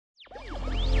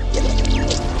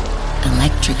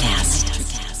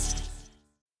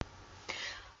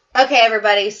Okay,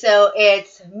 everybody, so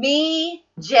it's me,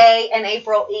 Jay, and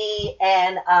April E,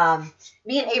 and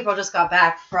me and April just got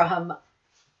back from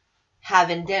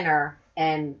having dinner,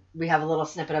 and we have a little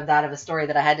snippet of that, of a story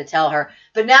that I had to tell her.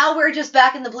 But now we're just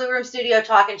back in the Blue Room studio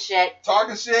talking shit.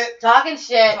 Talking shit.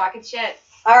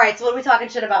 All right, so what are we talking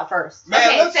shit about first? Man,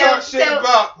 Okay, let's talk shit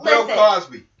about Bill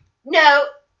Cosby. No,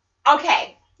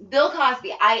 okay, Bill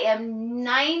Cosby. I am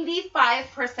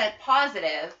 95%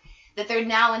 positive that they're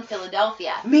now in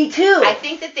Philadelphia. Me too. I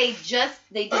think that they did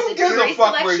Who the gives jury a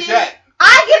fuck selection. where he's at?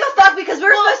 I give a fuck because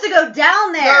we're supposed to go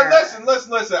down there. No,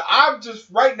 listen. I'm just,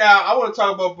 right now, I want to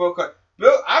talk about Bill Cosby.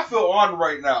 I feel honored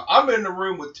right now. I'm in the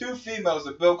room with two females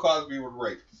that Bill Cosby would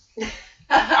rape.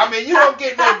 I mean, you don't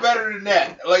get no better than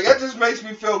that. Like, that just makes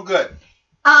me feel good.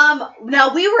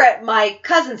 Now we were at my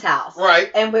cousin's house. Right.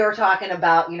 And we were talking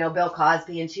about, Bill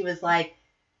Cosby, and she was like,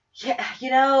 yeah,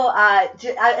 I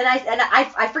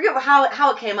forget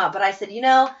how it came up, but I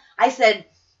said,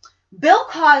 Bill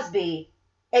Cosby,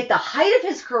 at the height of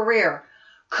his career,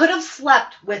 could have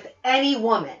slept with any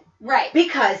woman. Right.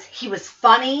 Because he was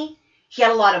funny, he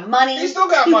had a lot of money. He still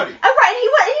got money. Right, he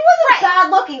wasn't bad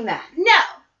looking then. No.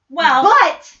 Well,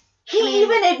 but he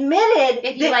even admitted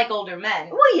if you like older men.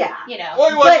 Well, yeah. Well,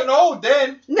 he wasn't old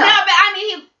then. No, but I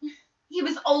mean, he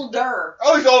was older.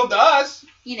 Oh, he's old to us.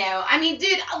 I mean,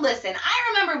 dude, listen,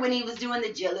 I remember when he was doing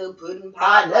the Jell-O pudding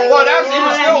pie.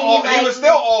 He was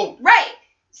still old. Right.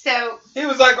 So he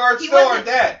was like our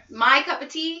dad. My cup of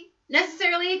tea,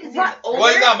 necessarily, because he was older.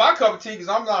 Well, he's not my cup of tea because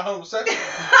I'm not homosexual.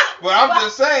 But I'm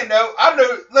just saying, though, I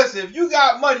know, listen, if you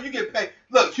got money, you get paid.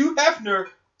 Look, Hugh Hefner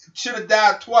should have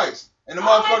died twice. And the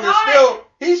motherfucker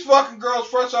he's fucking girls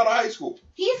fresh out of high school.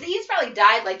 He's probably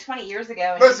died like 20 years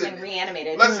ago and he's been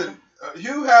reanimated. Listen,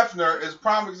 Hugh Hefner is a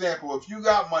prime example. If you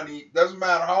got money, doesn't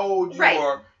matter how old you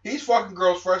are, he's fucking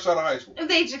girls fresh out of high school.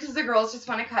 Because the girls just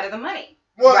want to cut of the money.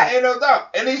 Well, ain't no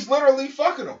doubt. And he's literally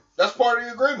fucking them. That's part of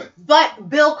the agreement. But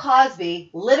Bill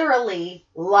Cosby literally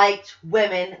liked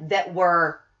women that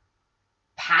were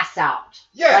pass out.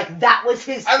 Yeah. Like, that was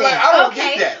his thing. I don't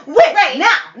get that. Which,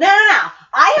 now,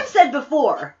 I have said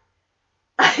before,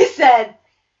 I said,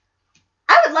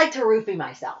 I would like to roofie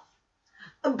myself.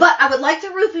 But I would like to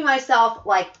roofie myself,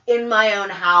 like, in my own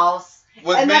house.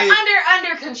 And then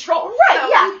under control. Right, so,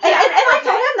 yeah. And I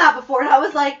told him that before, and I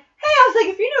was like,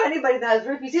 if you know anybody that has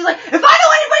roofies, he's like, if I know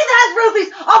anybody that has roofies,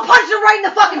 I'll punch them right in the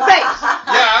fucking face.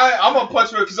 Yeah, I'm gonna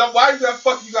punch him because why you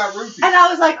got roofies? And I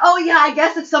was like, oh yeah, I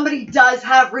guess if somebody does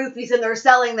have roofies and they're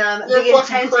selling them, the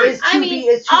intent is to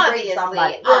rape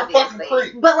somebody. You're a fucking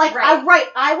creep. But like,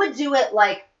 I would do it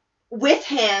like with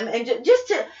him and just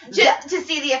to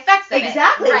see the effects of it.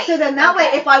 Exactly. Right. So then that way,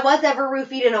 if I was ever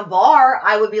roofied in a bar,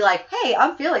 I would be like, hey,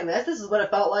 I'm feeling this. This is what it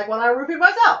felt like when I roofied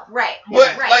myself. Right.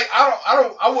 But like,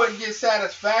 I wouldn't get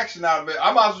satisfaction out of it.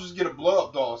 I might as well just get a blow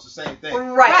up doll. It's the same thing.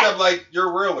 Right. Except like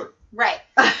you're realer. Right.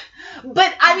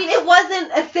 But I mean, it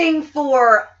wasn't a thing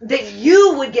for that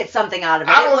you would get something out of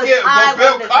it. I don't get it. But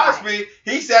Bill Cosby,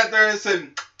 he sat there and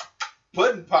said,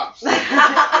 pudding pops. You know what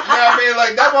I mean?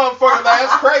 Like, that motherfucker,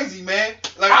 that's crazy, man.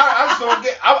 Like, I just don't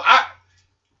get,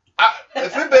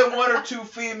 if it been one or two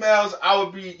females, I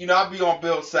would be, I'd be on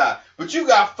Bill's side. But you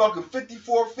got fucking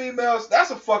 54 females,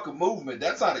 that's a fucking movement.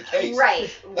 That's not a case.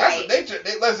 Right.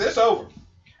 Listen, it's over.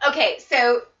 Okay,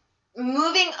 so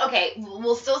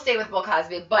we'll still stay with Bill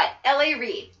Cosby, but L.A.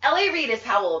 Reid. L.A. Reid is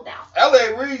how old now?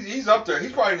 L.A. Reid, he's up there.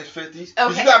 He's probably in his 50s.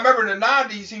 Because you got to remember in the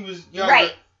 90s, he was younger.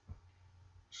 Right.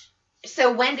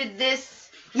 So when did this...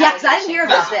 Yeah, because I didn't hear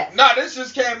about this. No, this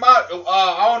just came out.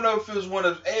 I don't know if it was one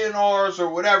of A&Rs or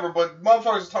whatever, but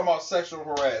motherfuckers are talking about sexual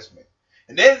harassment.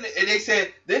 And then they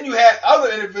said, then you had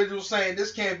other individuals saying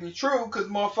this can't be true because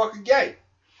motherfucker gay.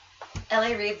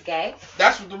 L.A. Reid's gay?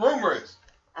 That's what the rumor is.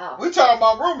 Oh. We're talking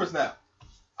about rumors now.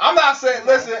 I'm not saying,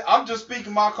 listen, I'm just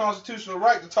speaking my constitutional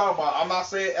right to talk about. I'm not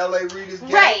saying L.A. Reid is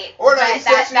gay. Right. Or that he's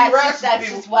sexually harassing people.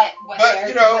 That's just what but,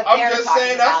 I'm just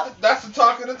saying that's the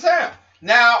talk of the town.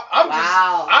 Now,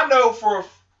 I know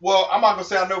I'm not going to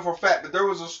say I know for a fact, but there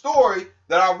was a story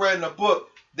that I read in a book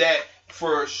that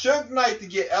for Suge Knight to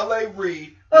get L.A.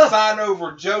 Reid to sign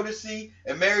over Jodeci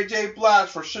and Mary J. Blige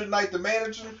for Suge Knight the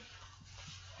manager,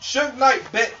 Suge Knight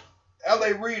bet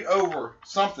L.A. Reid over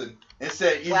something and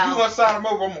said, if you want to sign him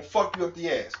over, I'm going to fuck you up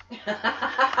the ass.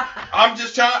 I'm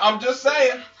just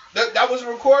saying. That was a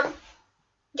recording?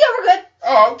 Yeah, we're good.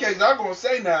 Oh, okay. So I'm going to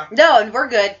say now. No, we're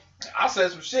good. I said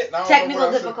some shit.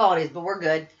 Technical difficulties, but we're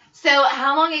good. So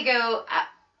how long ago...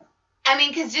 I mean,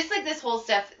 because just like this whole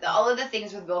stuff, all of the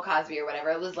things with Bill Cosby or whatever,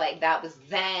 it was like that was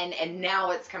then, and now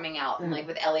it's coming out. And like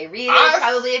with L.A. Reid, it was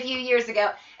probably a few years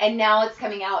ago, and now it's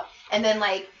coming out. and then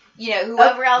like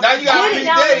whoever else. Now you got Diddy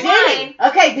down the line.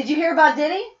 Okay, did you hear about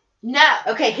Diddy? No.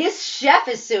 Okay, his chef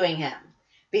is suing him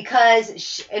because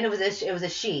and it was a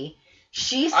she.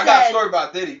 She said, I got a story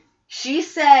about Diddy. She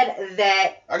said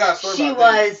that I got a story she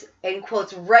about Diddy. was, in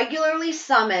quotes, regularly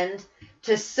summoned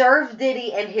to serve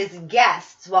Diddy and his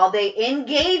guests while they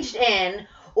engaged in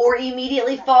or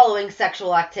immediately following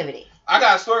sexual activity. I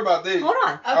got a story about Diddy. Hold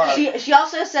on. Okay. She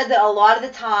also said that a lot of the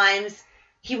times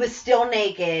he was still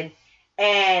naked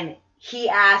and he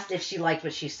asked if she liked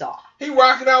what she saw. He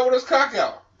rocking out with his cock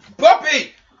out.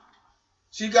 Puppy!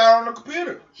 She got on the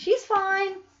computer. She's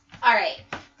fine. All right.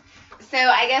 So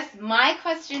I guess my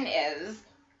question is,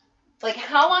 like,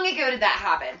 how long ago did that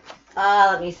happen?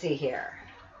 Let me see here.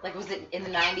 Like, was it in the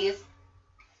 90s?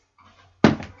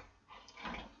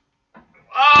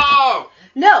 Oh!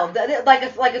 No,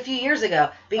 like a few years ago,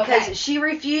 because Okay. she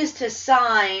refused to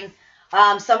sign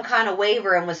some kind of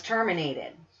waiver and was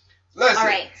terminated. Listen. All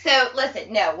right. So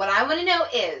listen. No, what I want to know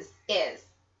is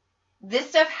this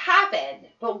stuff happened,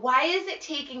 but why is it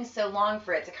taking so long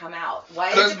for it to come out?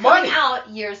 Why is it coming out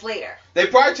years later? They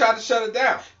probably tried to shut it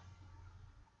down.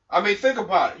 I mean, think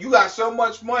about it. You got so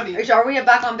much money. Are we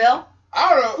back on Bill? I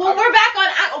don't know. Well, we're back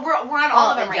on. We're on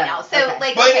all of them right now. So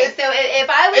okay. So if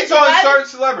I was, it's only certain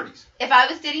celebrities. If I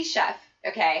was Diddy's chef,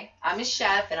 okay, I'm his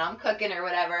chef and I'm cooking or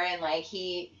whatever, and like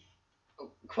he,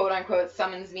 quote unquote,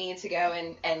 summons me to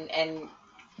go and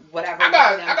whatever. I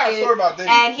got a story about Diddy.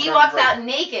 And he walks out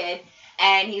naked,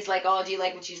 and he's like, "Oh, do you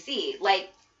like what you see?" Like,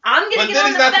 I'm gonna get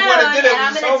on the phone and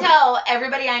I'm gonna tell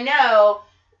everybody I know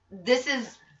this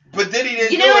is. But Diddy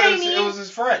didn't do it. What I mean? It was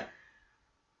his friend.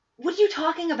 What are you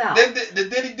talking about? Did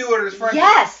Diddy do it as his friend?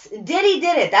 Yes, Diddy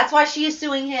did it. That's why she is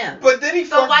suing him. But Diddy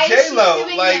fucked J-Lo.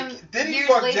 Like, Diddy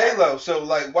fucked J-Lo. So,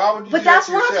 like, why would you do that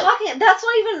to yourself? That's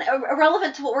not even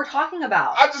irrelevant to what we're talking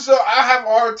about. I have a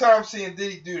hard time seeing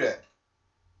Diddy do that.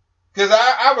 Because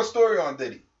I have a story on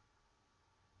Diddy.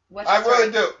 I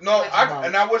really do. No,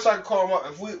 and I wish I could call him up.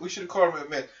 If we should have called him at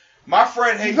mid. My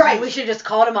friend hates. Right, we should have just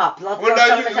called him up.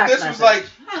 This was like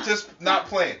just not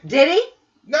playing. Diddy?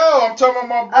 No, I'm talking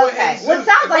about my boy. Okay. Jesus. Well, it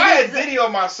sounds if like I had Diddy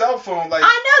on my cell phone, like I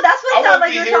know that's what it sounds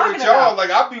like you're talking about. I wouldn't be here with y'all.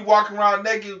 Like I'd be walking around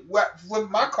naked,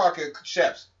 flipping my cock at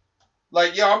chefs.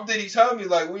 Like, yo, I'm Diddy telling me,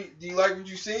 like, do you like what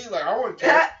you see? Like, I wouldn't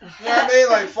care. You know what I mean?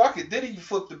 Like, fuck it, Diddy, you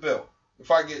flip the bill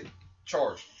if I get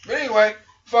charged. But anyway,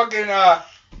 fucking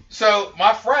so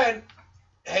my friend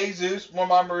Jesus, one of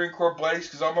my Marine Corps buddies,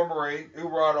 because I'm a Marine, we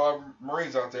were all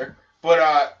Marines out there.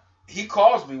 But he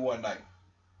calls me one night.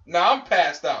 Now, I'm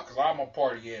passed out because I'm a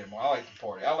party animal. I like to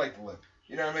party. I like to live.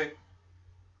 You know what I mean?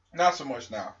 Not so much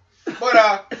now.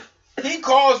 But he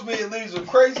calls me and leaves a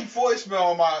crazy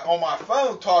voicemail on my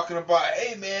phone talking about,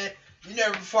 hey, man, you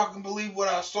never fucking believe what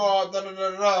I saw,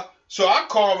 da-da-da-da. So I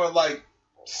call him at like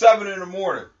 7 in the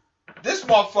morning. This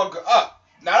motherfucker up.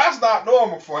 Now, that's not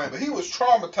normal for him, but he was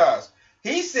traumatized.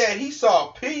 He said he saw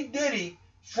P. Diddy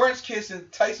French kissing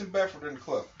Tyson Bedford in the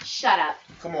club. Shut up.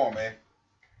 Come on, man.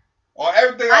 On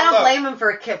everything I don't blame him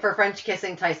for French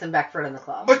kissing Tyson Beckford in the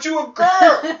club. But you a girl.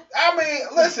 I mean,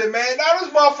 listen, man. Now this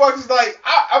motherfucker's like,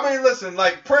 I mean, listen,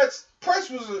 like Prince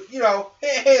was,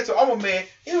 handsome. I'm a man.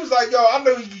 He was like, yo, I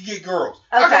know you can get girls.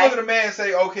 Okay. I can look at a man and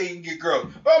say, okay, you can get girls.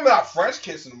 But I'm not French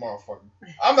kissing the motherfucker.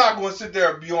 I'm not going to sit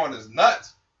there and be on his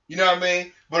nuts. You know what I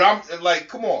mean? But I'm like,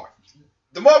 come on.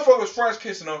 The motherfucker was French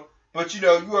kissing him, but you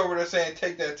over there saying,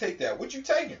 take that. What you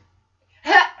taking?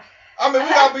 I mean, we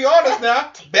gotta be honest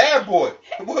now. Bad boy.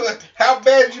 How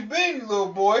bad you been, you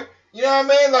little boy? You know what I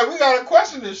mean? Like, we gotta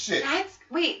question this shit.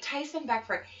 Tyson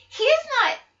Beckford. He's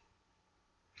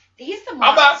the model.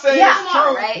 I'm not saying it's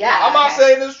true. Right? Yeah. I'm not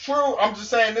saying it's true. I'm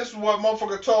just saying this is what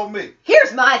motherfucker told me.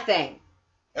 Here's my thing.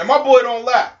 And my boy don't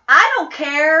lie. I don't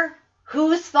care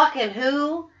who's fucking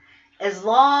who, as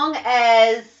long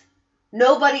as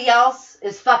nobody else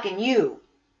is fucking you.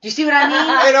 Do you see what I mean?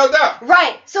 Ain't no doubt.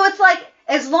 Right. So it's like,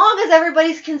 as long as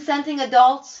everybody's consenting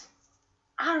adults,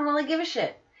 I don't really give a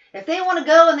shit. If they want to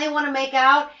go and they want to make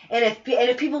out, and if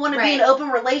people want to be in open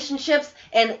relationships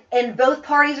and both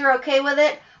parties are okay with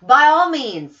it, by all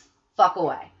means, fuck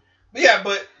away. Yeah,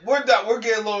 but we're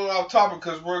getting a little off topic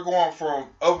because we're going from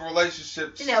open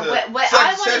relationships to what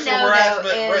I want to know harassment,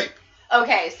 though, rape.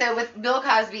 Okay, so with Bill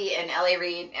Cosby and L.A.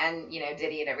 Reid and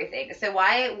Diddy and everything, so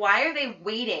why are they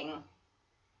waiting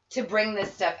to bring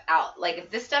this stuff out? Like, if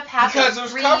this stuff happened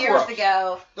 3 years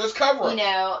ago, there's cover-ups.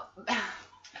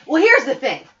 Well, here's the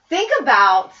thing. Think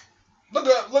about. Look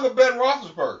at Ben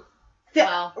Roethlisberger.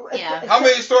 Well, yeah. How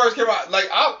many stories came out? Like,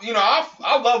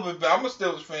 I love it, but I'm a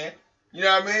Steelers fan. You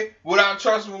know what I mean? Would I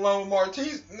trust him alone with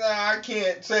Martise? Nah, I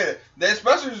can't say that.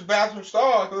 Especially his bathroom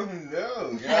stall. No. You know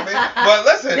what I mean? But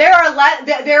listen.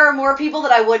 There are more people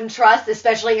that I wouldn't trust,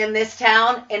 especially in this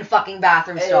town, in fucking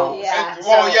bathroom stalls. Yeah. We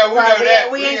know that.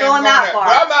 We ain't going that far.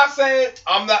 But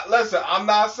I'm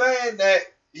not saying that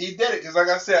he did it. Because like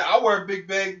I said, I wear big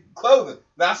bag clothing.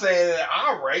 Not saying that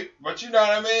I rape, but you know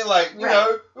what I mean? Like, you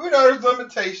know, we know there's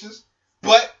limitations.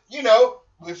 But, you know,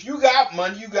 if you got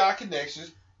money, you got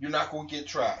connections, you're not going to get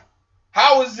tried.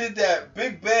 How is it that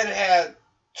Big Ben had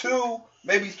 2,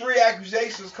 maybe 3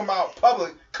 accusations come out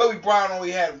public? Kobe Bryant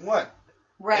only had 1.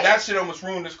 Right. And that shit almost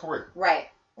ruined his career. Right.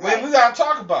 I mean, we got to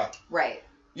talk about it. Right.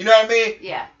 You know what I mean?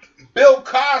 Yeah. Bill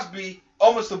Cosby,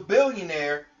 almost a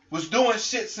billionaire, was doing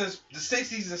shit since the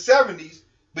 60s and 70s,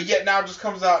 but yet now just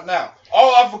comes out now.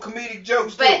 All off of comedic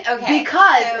jokes, but, too. Okay.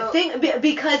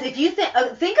 Because if you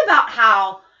think about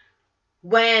how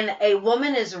when a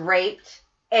woman is raped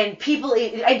and people,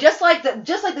 and just like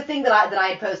the thing that I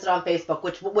had posted on Facebook,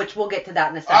 which we'll get to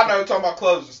that in a second. I know, you're talking about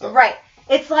clothes and stuff. Right.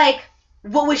 It's like,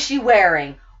 what was she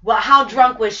wearing? Well, how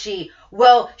drunk was she?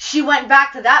 Well, she went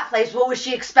back to that place. What was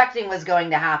she expecting was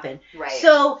going to happen? Right.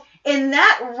 So in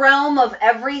that realm of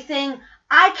everything,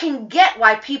 I can get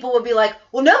why people would be like,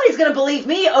 well, nobody's going to believe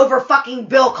me over fucking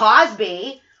Bill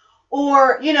Cosby.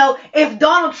 Or, you know, if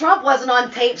Donald Trump wasn't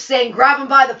on tape saying grab him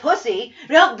by the pussy,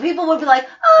 you know, people would be like,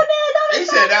 oh, no, Donald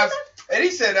Trump. He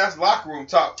said that's locker room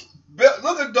talk.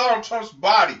 Look at Donald Trump's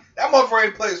body. That motherfucker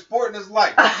ain't played a sport in his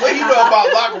life. What do you know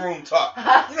about locker room talk? You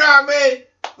know what I mean?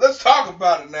 Let's talk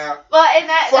about it now. Well, and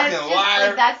that's fucking liar.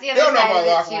 Like, that's the other side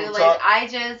of it too. Like,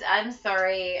 talk. I'm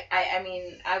sorry. I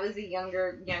mean, I was a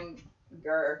younger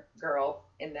girl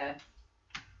in the.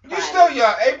 You still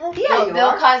young, April. Yeah,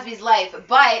 Bill Cosby's life,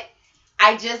 but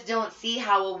I just don't see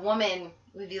how a woman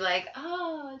would be like,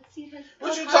 oh, let's see this.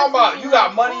 What you talking about? You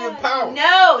got money and power.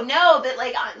 No, but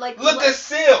like. Look at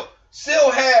Seal.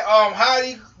 Seal had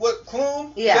Heidi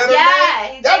Klum. Yeah.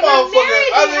 Yeah. That motherfucker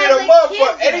ugly than a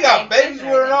motherfucker, and he got babies with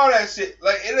her and all that shit.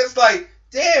 Like, and it's like,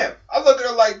 damn. I look at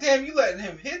her like, damn, you letting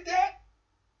him hit that?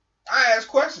 I ask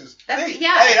questions. Hey,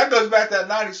 that goes back to that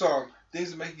 90s song.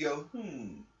 Things that make you go,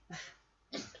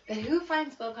 But who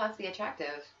finds Bill Cosby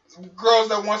attractive? Girls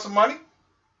that want some money.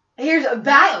 Here's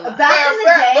back in the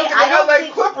day. Look at the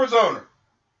LA Clippers owner.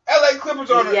 LA Clippers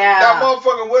owner. Yeah. That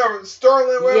motherfucker, whatever,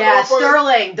 Sterling, whatever. Yeah,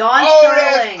 Sterling. Don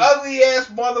Sterling. That ugly ass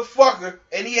motherfucker,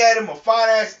 and he had him a fine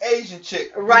ass Asian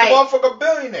chick. Right. The motherfucker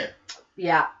billionaire.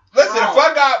 Yeah. Listen,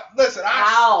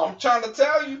 I'm trying to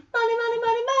tell you.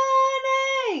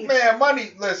 Money. Man,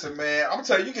 money, listen, man. I'm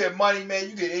telling you, get money, man,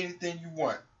 you get anything you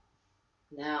want.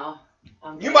 No.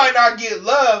 You might not get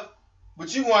love,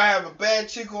 but you gonna have a bad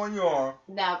chick on your arm.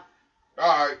 No.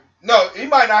 Alright. No, he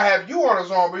might not have you on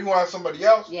his arm, but he gonna have somebody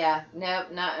else. Yeah. No,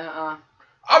 not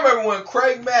I remember when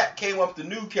Craig Mack came up to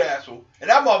Newcastle, and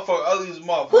that motherfucker ugly as a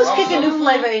motherfucker. Who's kicking new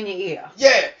flavor in your ear?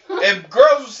 Yeah. And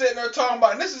girls were sitting there talking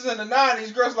about, and this is in the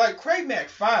 90s, girls like, Craig Mack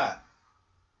fine.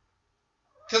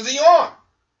 Cause he on.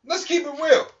 Let's keep it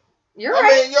real. You're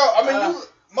right. You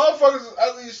motherfuckers is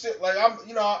ugly as shit. Like, I'm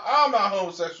not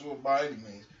homosexual by any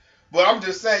means. But I'm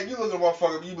just saying, you look at a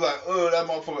motherfucker, you be like, that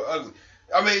motherfucker ugly.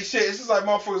 I mean, shit, it's just like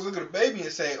motherfuckers look at a baby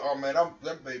and say, oh, man,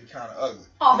 that baby kind of ugly.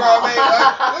 You know what I mean?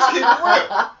 Like, let's keep it real.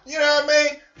 You know what I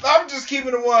mean? I'm just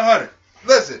keeping it 100.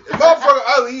 Listen, if motherfucker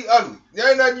ugly, he ugly. There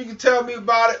ain't nothing you can tell me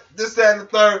about it, this, that, and the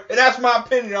third. And that's my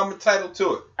opinion. I'm entitled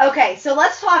to it. Okay, so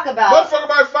let's talk about motherfucker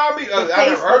might find me ugly. I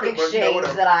never heard it, but exchange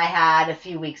that I had a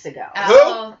few weeks ago.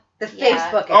 Who? The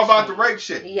Facebook exchange. Oh, about the rape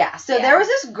shit. Yeah, so there was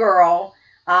this girl,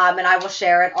 and I will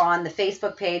share it on the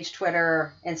Facebook page,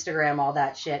 Twitter, Instagram, all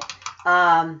that shit.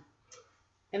 And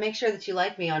make sure that you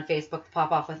like me on Facebook to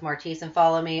Pop Off with Martise and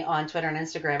follow me on Twitter and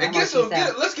Instagram. And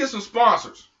let's get some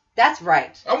sponsors. That's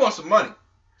right. I want some money.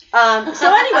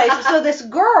 So anyways, so this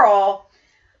girl,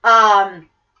 the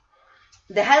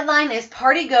headline is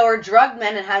party goer drugged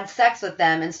men and had sex with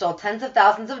them and stole tens of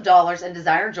thousands of dollars in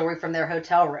designer jewelry from their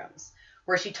hotel rooms,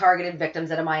 where she targeted victims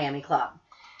at a Miami club.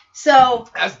 So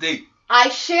that's deep. I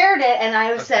shared it and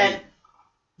I said,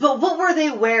 but what were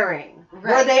they wearing?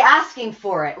 Right. Were they asking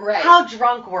for it? Right. How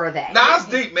drunk were they? Nah, that's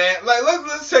deep, man. Like,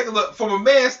 let's take a look. From a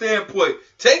man's standpoint,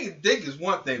 taking dick is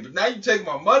one thing, but now you take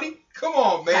my money? Come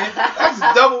on, man. That's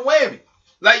a double whammy.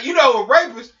 Like, you know, a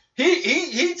rapist,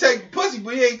 he taking pussy,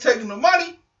 but he ain't taking the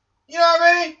money. You know what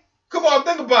I mean? Come on,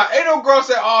 think about it. Ain't no girl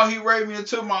say, oh, he raped me and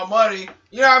took my money.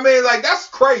 You know what I mean? Like, that's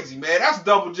crazy, man. That's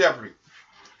double jeopardy.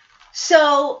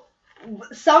 So,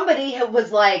 somebody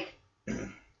was like,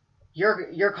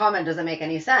 Your comment doesn't make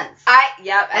any sense. I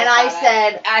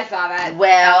said, I saw that.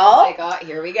 Well, I was like, oh,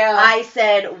 here we go. I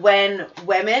said, when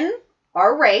women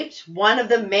are raped, one of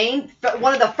the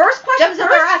first questions that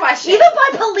they're asked, even by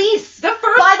police, the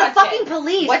fucking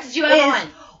police, what did you have on?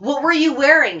 What were you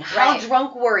wearing? How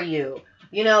drunk were you?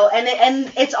 You know,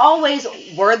 and it's always,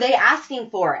 were they asking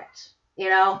for it? You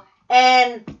know,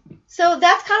 and so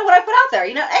that's kind of what I put out there.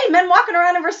 You know, hey, men walking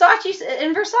around in Versace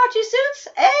suits,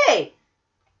 hey.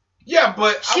 Yeah,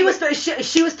 but she was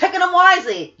picking them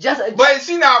wisely. But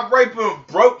she not raping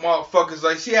broke motherfuckers.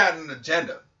 Like, she had an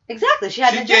agenda. Exactly, she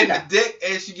had an agenda. She getting the dick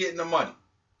and she getting the money.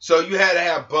 So you had to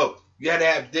have both. You had to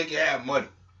have dick and have money.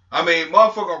 I mean,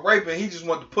 motherfucker raping, he just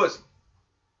want the pussy.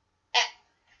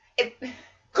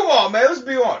 Come on, man. Let's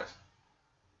be honest.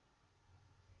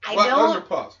 I don't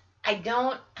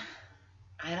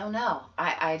know.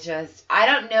 I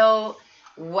don't know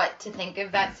what to think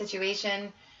of that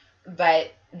situation,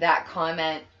 but that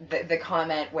comment, the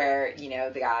comment where, you know,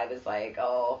 the guy was like,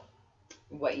 oh,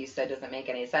 what you said doesn't make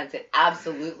any sense. It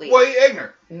absolutely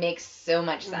ignorant. Makes so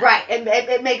much sense. Right.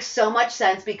 It makes so much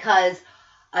sense because,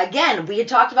 again, we had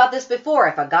talked about this before.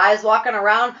 If a guy's walking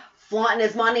around flaunting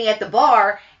his money at the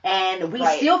bar and we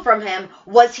steal from him,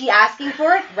 was he asking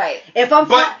for it? Right. If I'm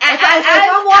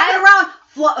walking around,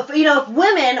 you know, if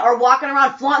women are walking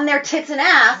around flaunting their tits and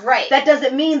ass, that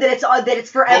doesn't mean that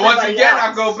it's for everybody else. But once again,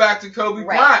 I go back to Kobe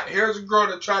Bryant. Here's a girl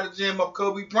that tried to jam up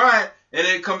Kobe Bryant, and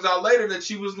then it comes out later that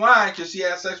she was lying because she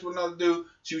had sex with another dude.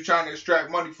 She was trying to extract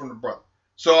money from the brother.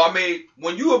 So, I mean,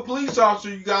 when you a police officer,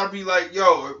 you got to be like,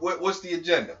 yo, what's the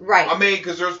agenda? Right. I mean,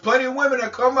 because there's plenty of women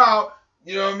that come out,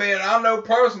 you know what I mean? I know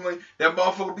personally that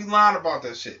motherfucker be lying about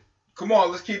that shit. Come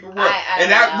on, let's keep it real.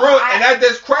 That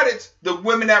discredits the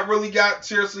women that really got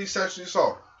seriously sexually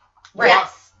assaulted. Right.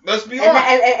 Let's be honest.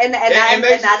 And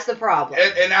that's the problem.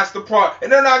 And that's the problem.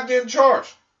 And they're not getting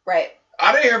charged. Right.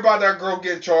 I didn't hear about that girl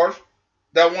getting charged.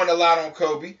 That one that lied on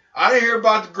Kobe. I didn't hear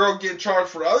about the girl getting charged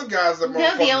for the other guys that.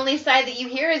 No, the only side that you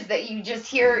hear is that you just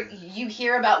hear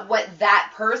about what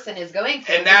that person is going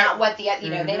through, and not what the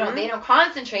they don't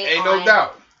concentrate. Ain't on no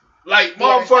doubt. Like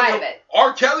motherfucker,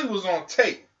 R. Kelly was on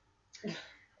tape.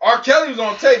 R. Kelly was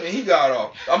on tape and he got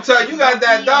off. I'm telling you, got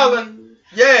that dollar.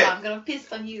 Yeah. I'm gonna piss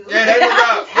on you. Yeah, they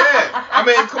got. Yeah. I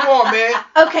mean, come on, man.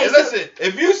 Okay. And listen,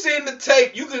 if you seen the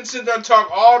tape, you can sit there and talk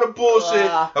all the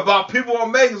bullshit about people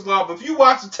on Megan's Law. But if you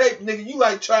watch the tape, nigga, you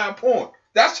like child porn.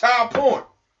 That's child porn.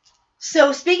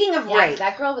 So speaking of rape,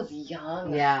 that girl was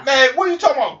young. Yeah. Man, what are you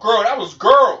talking about, girl? That was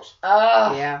girls.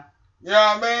 Oh. Yeah. You know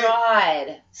what I mean?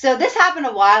 God. So this happened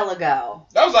a while ago.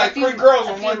 That was like 3 girls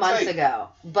on one tape. A few months ago.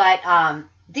 But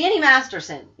Danny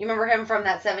Masterson, you remember him from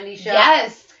that 70s show?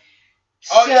 Yes.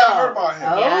 Oh, yeah, I heard about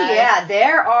him. Oh, yeah.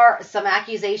 There are some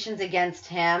accusations against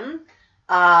him,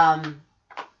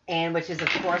 and which is, of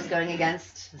course, going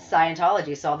against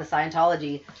Scientology. So all the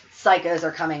Scientology psychos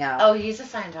are coming out. Oh, he's a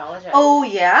Scientologist. Oh,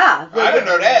 yeah. I didn't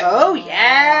know that. Oh,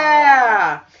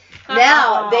 yeah.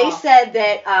 Now, they said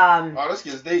that... oh, this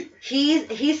gets deep.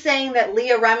 He's saying that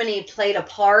Leah Remini played a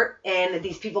part in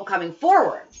these people coming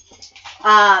forward. She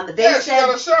got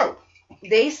a show.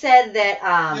 They said that...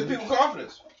 give people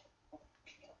confidence.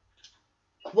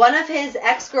 One of his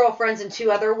ex-girlfriends and 2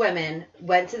 other women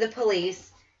went to the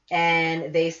police,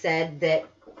 and they said that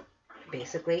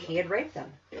basically he had raped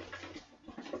them.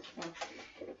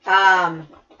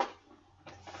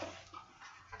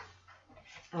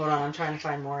 Hold on, I'm trying to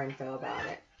find more info about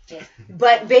it. Yeah.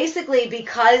 But basically,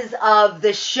 because of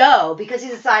the show, because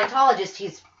he's a Scientologist,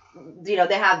 he's, they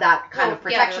have that kind of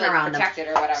protection around them.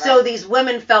 Or whatever. So these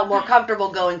women felt more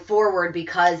comfortable going forward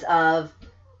because of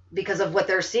what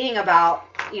they're seeing about,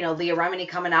 Leah Remini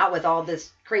coming out with all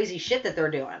this crazy shit that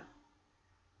they're doing.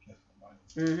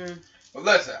 Mm-hmm. Well,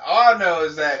 listen, all I know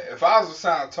is that if I was a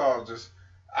Scientologist,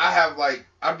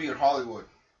 I'd be in Hollywood.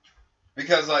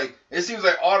 Because, it seems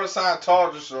like all the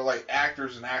Scientologists are,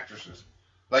 actors and actresses.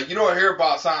 You don't hear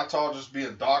about Scientologists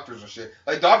being doctors and shit.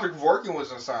 Dr. Kevorkian was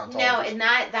a Scientologist. No, and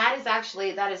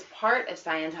that is part of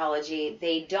Scientology.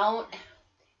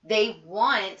 They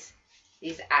want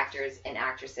these actors and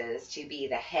actresses to be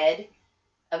the head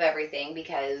of everything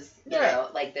because,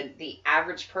 the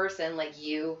average person like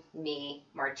you, me,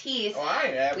 Martise, I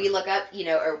ain't average. We look up,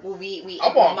 we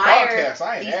I'm on admire podcasts.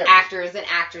 I ain't these average. actors and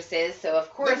actresses. So, of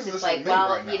course, it's like,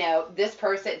 well, right this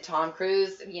person, Tom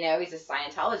Cruise, he's a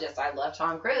Scientologist. I love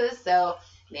Tom Cruise, so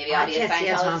maybe I'll be a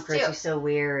Scientologist Tom Cruise, too. He's so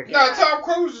weird. No, Tom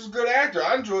Cruise is a good actor.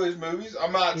 I enjoy his movies.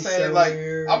 I'm not saying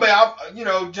weird.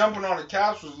 jumping on the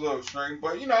couch was a little extreme,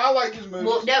 but I like his movies.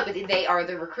 Well, no, but they are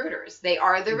the recruiters. They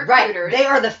are the recruiters. Right. They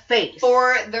are the face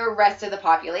for the rest of the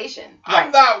population.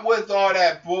 I'm not with all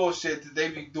that bullshit that they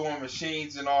be doing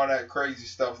machines and all that crazy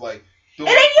stuff. It ain't even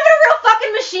a real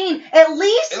fucking machine, at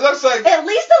least it looks like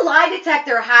the lie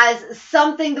detector has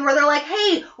something where they're like,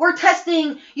 hey, we're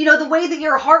testing, the way that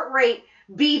your heart rate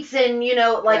beats and,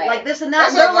 like this and that.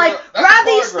 And they're like grab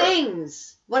these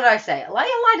things. What did I say? A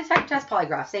lie detector test,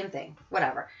 polygraph, same thing.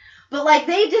 Whatever. But, like,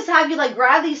 they just have you, like,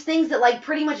 grab these things that, like,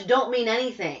 pretty much don't mean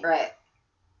anything. Right.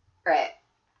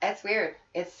 That's weird.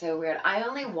 It's so weird.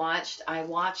 I watched,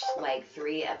 like,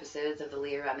 3 episodes of the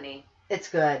Leah Remini. It's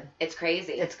good. It's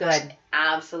crazy. It's good.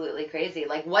 Absolutely crazy.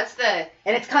 Like, what's the...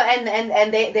 And it's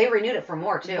and they renewed it for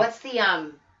more, too. What's the,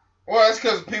 Well, that's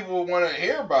because people want to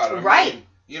hear about it. Right. I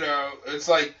mean, it's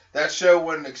like that show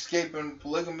when Escaping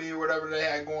Polygamy or whatever they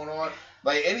had going on.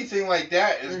 Like, anything like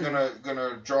that is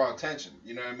gonna draw attention.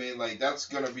 You know what I mean? Like, that's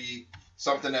gonna be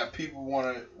something that people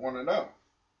want to know.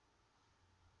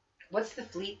 What's the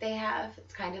fleet they have?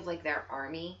 It's kind of like their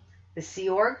army. The Sea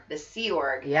Org? The Sea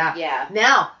Org. Yeah. Yeah.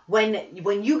 Now, when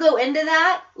you go into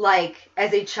that, like,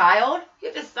 as a child...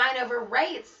 You have to sign over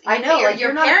rights. I know,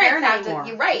 your not parents a parent have anymore. to...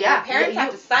 You're right. Yeah. Your parents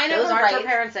have to sign over rights. Those aren't your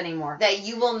parents anymore. That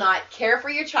you will not care for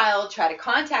your child, try to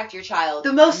contact your child.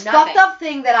 The most fucked up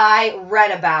thing that I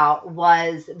read about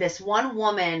was this one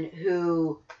woman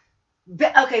who...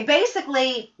 Okay,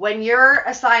 basically, when you're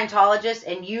a Scientologist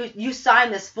and you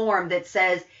sign this form that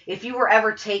says if you were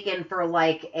ever taken for,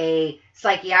 like, a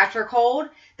psychiatric hold,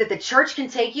 that the church can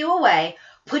take you away,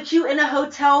 put you in a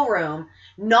hotel room,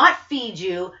 not feed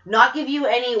you, not give you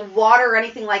any water or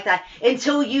anything like that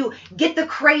until you get the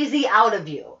crazy out of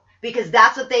you. Because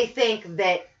that's what they think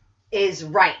that is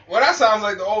right. Well, that sounds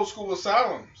like the old school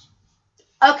asylums.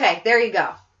 Okay, there you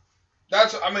go.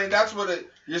 That's what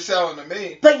you're selling to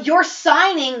me. But you're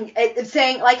signing,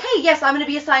 saying, like, hey, yes, I'm going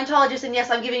to be a Scientologist, and yes,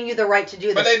 I'm giving you the right to do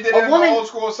this. But they did it in the old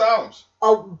school asylums.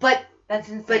 Oh, but... That's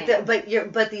insane.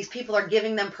 But these people are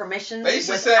giving them permission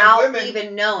without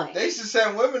even knowing. They used to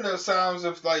send women to asylums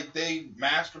if, like, they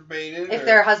masturbated. If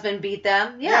their husband beat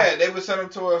them, yeah. Yeah, they would send them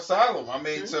to an asylum. I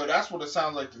mean, so that's what it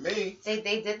sounds like to me. They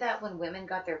did that when women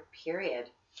got their period.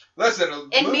 Listen,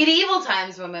 in medieval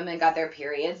times, when women got their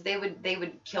periods, they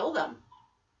would kill them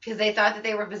because they thought that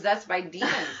they were possessed by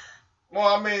demons. Well,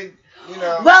 I mean,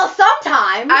 Well,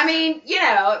 sometimes. I mean,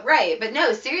 right. But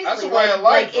no, seriously. That's the way of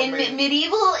life. Like in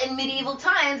medieval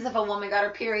times, if a woman got her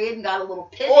period and got a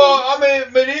little pissy. Well, I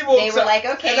mean, medieval. They were like,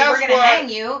 okay, we're going to hang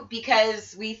you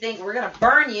because we think we're going to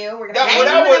burn you. We're going to hang you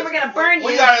and then we're going to burn you.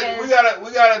 We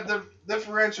gotta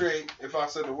differentiate, if I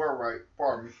said the word right,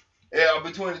 pardon me,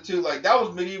 between the two. Like, that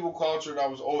was medieval culture. That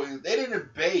was always, they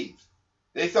didn't bathe.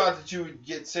 They thought that you would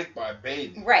get sick by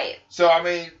bathing. Right. So, I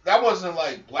mean, that wasn't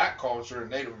like black culture and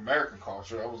Native American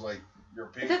culture. That was like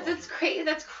European culture. That's crazy.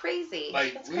 That's crazy.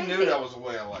 Like, we knew that was a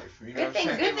way of life. You know good thing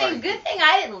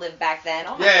I didn't live back then.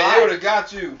 Oh my God. God. They would have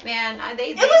got you. Man,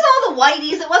 it was all the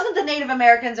whiteys. It wasn't the Native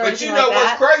Americans or anything like that. But you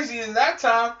know what's crazy? In that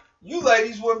time, you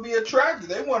ladies wouldn't be attracted.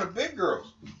 They wanted big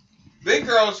girls. Big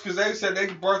girls, because they said they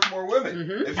could birth more women.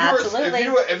 Mm-hmm. If you had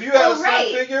a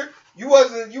slim figure, you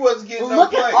wasn't getting no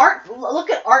play. Look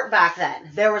at art back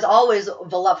then. There was always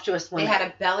voluptuous women. They had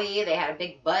a belly. They had a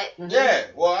big butt. Mm-hmm. Yeah,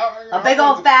 well, a big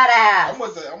old fat ass.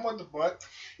 I'm with the butt.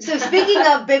 So speaking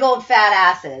of big old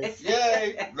fat asses,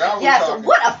 yay! Now we're yes, talking.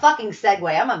 What a fucking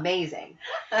segue! I'm amazing.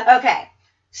 Okay,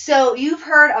 so you've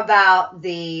heard about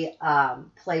the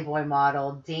Playboy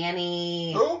model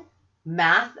Danny. Who?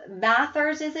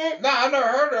 Mathers, is it? No, I never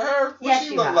heard of her. What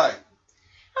she look like?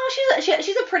 Oh,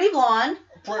 she's a pretty blonde.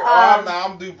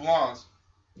 I'm do blondes.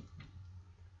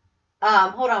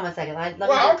 Hold on one second.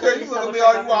 Okay, you look at me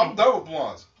all you want. I'm done with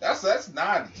blondes. That's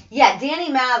 90s. Yeah, Danny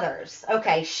Mathers.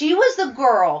 Okay, she was the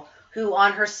girl who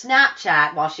on her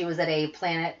Snapchat while she was at a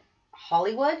Planet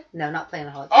Hollywood. No, not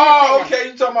Planet Hollywood. Oh, okay,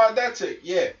 you talking about that chick?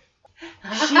 Yeah.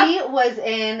 She was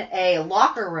in a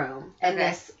locker room, and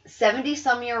this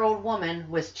 70-some-year-old woman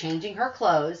was changing her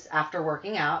clothes after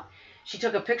working out. She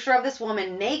took a picture of this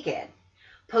woman naked,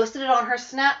 posted it on her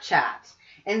Snapchat,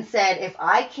 and said, if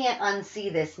I can't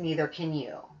unsee this, neither can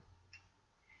you.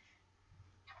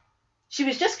 She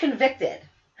was just convicted.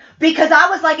 Because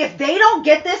I was like, if they don't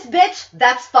get this bitch,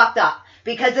 that's fucked up.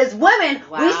 Because as women,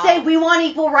 we say we want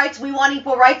equal rights, we want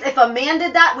equal rights. If a man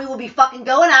did that, we would be fucking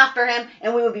going after him,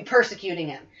 and we would be persecuting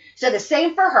him. So the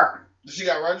same for her. Did she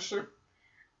got registered?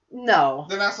 No.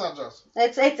 Then that's not justice.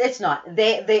 It's not.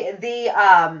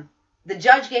 The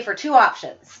judge gave her 2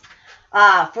 options.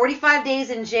 45 days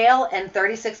in jail and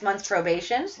 36 months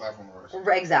probation. Slap on the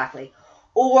wrist. Exactly.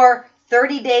 Or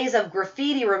 30 days of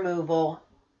graffiti removal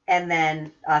and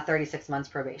then 36 months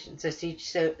probation. So she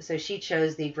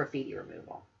chose the graffiti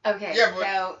removal. Okay.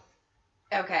 Yeah,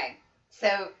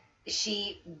 So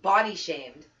she body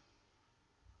shamed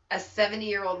a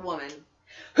 70-year-old woman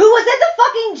Who was at the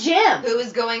fucking gym? Who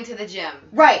was going to the gym.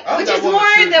 Right. Which is more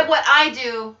than what I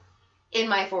do in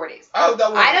my 40s. I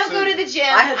don't go to the gym.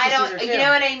 I don't, you know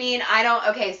what I mean?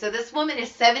 Okay, so this woman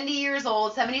is 77 years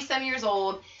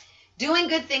old, doing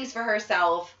good things for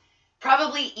herself,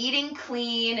 probably eating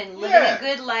clean and living a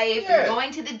good life and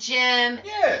going to the gym.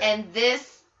 Yeah. And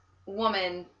this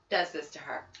woman does this to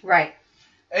her. Right.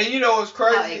 And you know what's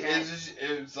crazy?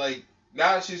 It's like,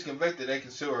 now that she's convicted, they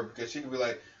can sue her because she can be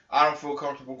like, I don't feel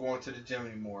comfortable going to the gym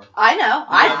anymore. I know.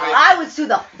 I would sue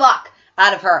the fuck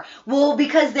out of her. Well,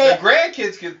 because the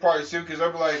grandkids could probably sue because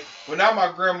they'll be like, well, now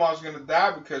my grandma's going to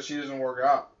die because she doesn't work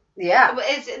out. Yeah.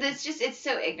 It's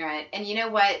so ignorant. And you know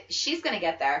what? She's going to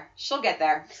get there. She'll get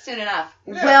there soon enough.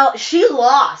 Yeah. Well, she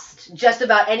lost just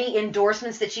about any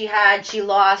endorsements that she had. She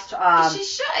lost. She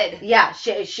should. Yeah,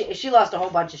 she lost a whole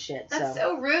bunch of shit. That's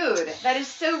so rude. That is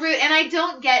so rude. And I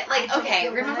don't get,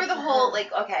 remember the whole,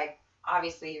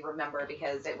 obviously you remember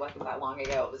because it wasn't that long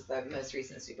ago. It was the most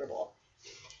recent Super Bowl.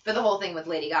 But the whole thing with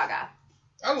Lady Gaga.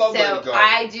 I love Lady Gaga.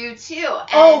 I do too.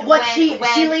 And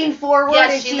she leaned forward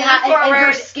and she had and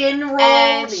her skin rolled.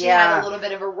 And she had a little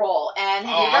bit of a roll. And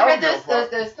have you ever read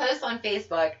those posts on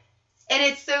Facebook? And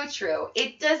it's so true.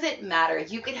 It doesn't matter.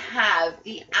 You could have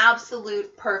the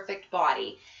absolute perfect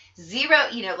body. Zero,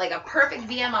 like a perfect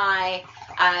BMI,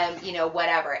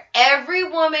 whatever. Every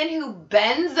woman who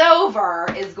bends over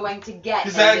is going to get a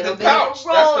little bit of a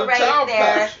roll right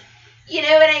there. Pouch. You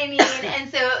know what I mean?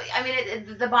 And so, I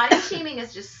mean, the body shaming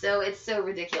is just it's so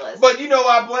ridiculous. But you know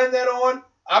what I blame that on?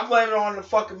 I blame it on the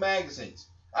fucking magazines.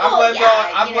 I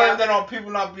blame that on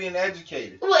people not being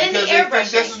educated. Well, and the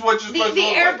airbrushing. This is what you're supposed to The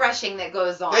airbrushing that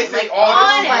goes on. They think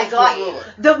all this is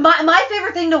God. My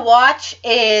favorite thing to watch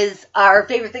is, or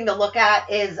favorite thing to look at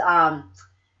is,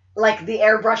 like the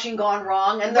airbrushing gone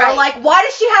wrong. And they're like, why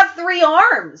does she have 3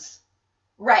 arms?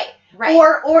 Right.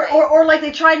 Or like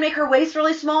they try and make her waist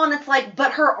really small, and it's like,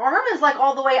 but her arm is like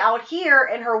all the way out here,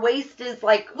 and her waist is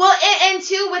like. Well, and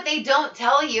too, what they don't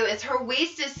tell you is her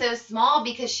waist is so small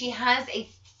because she has a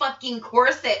fucking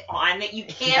corset on that you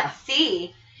can't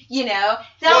see. That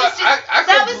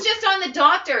was just on the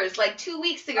doctors like 2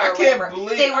 weeks ago. I can't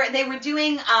believe they were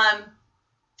doing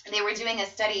a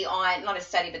study on, not a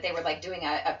study, but they were like doing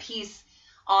a piece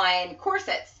on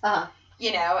corsets.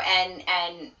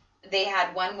 And they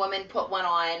had one woman put one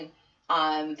on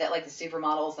that like the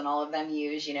supermodels and all of them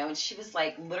use, and she was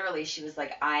like, literally,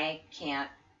 I can't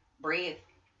breathe.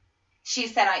 She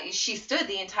said, she stood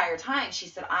the entire time. She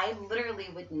said, I literally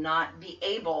would not be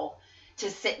able to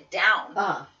sit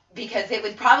down because it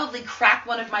would probably crack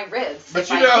one of my ribs. But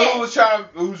you know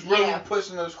who's really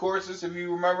pushing those corsets, if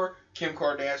you remember? Kim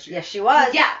Kardashian. Yes, she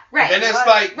was. Yeah, right. And it's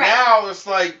now it's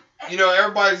like,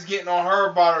 everybody's getting on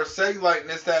her about her cellulite and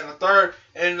this, that, and the third.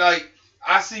 And,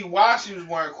 I see why she was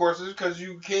wearing corsets because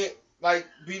you can't,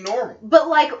 be normal. But,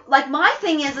 my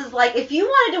thing is, if you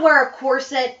wanted to wear a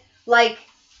corset,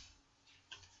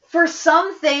 for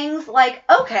some things,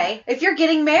 okay, if you're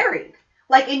getting married,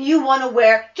 and you want to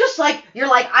wear, just you're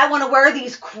I want to wear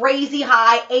these crazy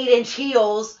high 8-inch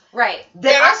heels. Right.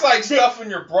 That's stuffing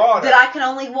your bra that I can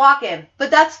only walk in. But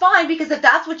that's fine, because if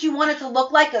that's what you want it to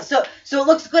look like, so it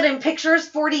looks good in pictures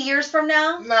 40 years from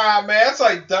now? Nah, man, that's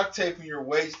like duct taping your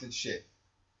waist and shit.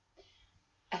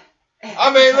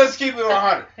 I mean, let's keep it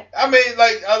 100. I mean,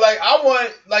 I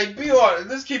want, be honest.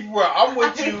 Let's keep it real. I'm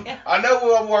with you. I know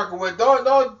who I'm working with.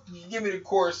 Don't give me the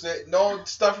corset. Don't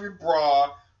stuff your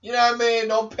bra. You know what I mean?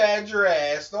 Don't pad your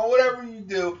ass. Don't whatever you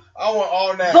do. I want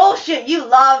all that. Bullshit. You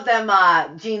love them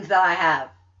jeans that I have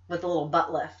with a little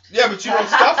butt lift. Yeah, but you don't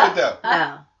stuff it though.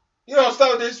 No. You don't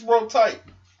stuff it. They just roll tight.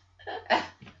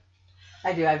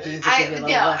 I do have jeans that give you a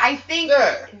little lift. I think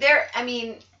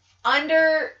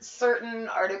under certain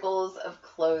articles of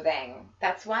clothing,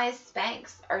 that's why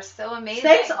Spanx are so amazing.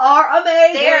 Spanx are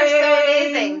amazing. They are so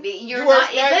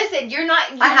amazing. You're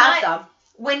not. I have some.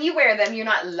 When you wear them, you're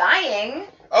not lying.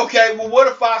 Okay, well, what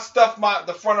if I stuff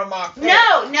the front of my pants?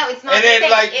 No, it's not. And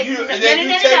then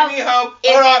you take me home.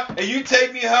 Hold on, and you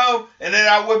take me home, and then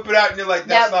I whip it out, and you're like,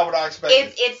 "That's not what I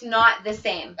expected." It's not the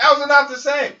same. How is it not the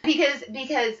same?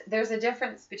 Because there's a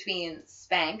difference between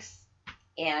Spanx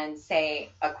and,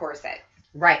 say, a corset.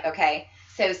 Right. Okay.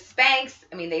 So Spanx,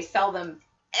 they sell them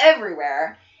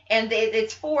everywhere, and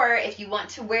it's for if you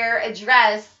want to wear a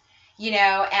dress,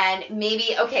 and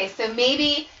maybe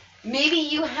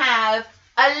you have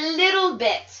a little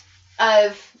bit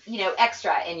of,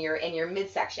 extra in your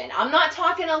midsection. I'm not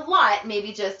talking a lot,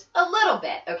 maybe just a little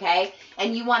bit, okay?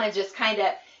 And you want to just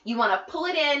you want to pull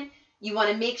it in, you want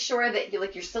to make sure that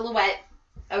your silhouette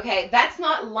Okay, that's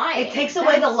not lying. It takes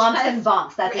away the lumps and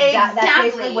bumps. That's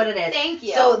basically what it is. Thank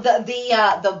you. So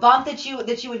the bump that you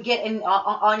would get in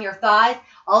on your thighs,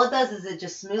 all it does is it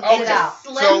just smooths it out.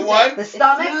 So one, the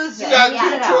stomach, you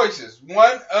got 2 choices.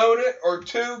 1, own it, or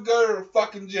 2, go to the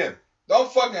fucking gym.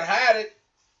 Don't fucking hide it.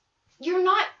 You're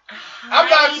not. I'm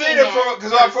not saying it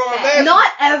because I'm from a man.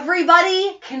 Not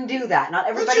everybody can do that. Not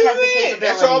everybody has the capability.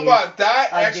 It's all about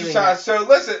diet, exercise. So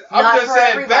listen, I'm just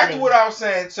saying, back to what I was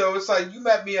saying. So it's like, you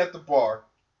met me at the bar,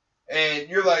 and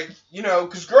you're like,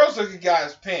 because girls look at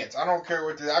guys' pants. I don't care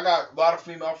what they. I got a lot of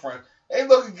female friends. They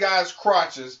look at guys'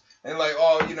 crotches. And like,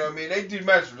 they do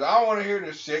measurements. I don't want to hear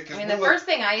this shit. The first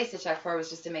thing I used to check for was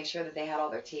just to make sure that they had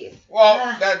all their teeth.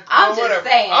 Well, I'm just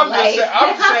saying. I'm just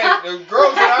saying, the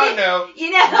girls that I know,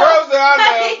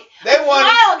 they want.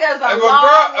 Smile goes a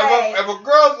long way. If a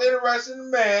girl's interested in a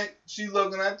man, she's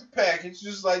looking at the package,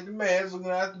 just like the man's looking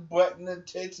at the butt and the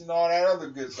tits and all that other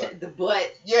good stuff. The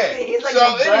butt. Yeah. He's like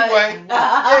anyway,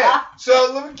 yeah.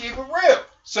 So let me keep it real.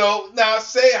 So now,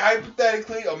 say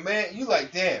hypothetically, a man, you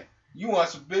like, damn. You want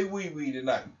some big wee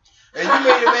tonight, and you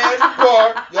made a man at the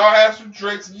bar. Y'all have some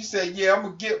drinks, and you say, "Yeah, I'm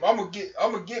gonna get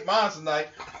mine tonight."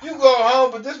 You go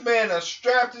home, but this man is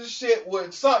strapped to shit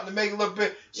with something to make it look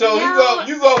big. So then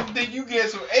you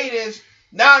get some 8-inch,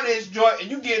 9-inch joint, and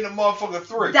you get in the motherfucker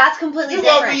 3. That's completely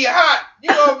different. You gonna be hot. You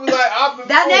gonna be like, I've been.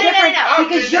 That's different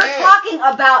because you're talking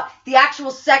about the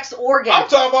actual sex organ. I'm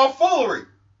talking about foolery.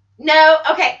 No,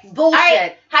 okay, bullshit. All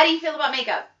right. How do you feel about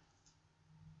makeup?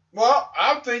 Well,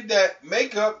 I think that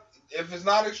makeup, if it's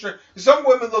not extreme, some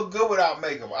women look good without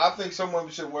makeup. I think some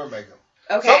women should wear makeup.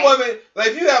 Okay. Some women, like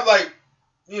if you have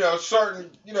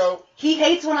certain. He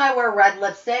hates when I wear red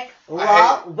lipstick. But you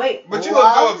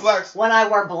look good with black. When I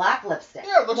wear black lipstick.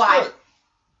 Yeah, it looks good.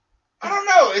 I don't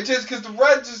know. It's just because the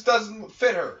red just doesn't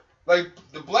fit her. Like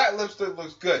the black lipstick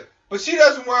looks good, but she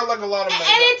doesn't wear like a lot of makeup.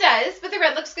 And it does, but the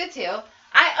red looks good too.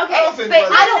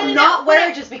 I don't not wear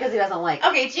it just because he doesn't like it.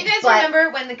 Okay, do you guys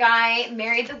remember when the guy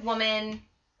married the woman?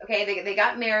 Okay, they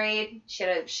got married. She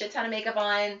had a shit ton of makeup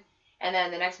on, and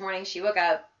then the next morning she woke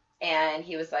up and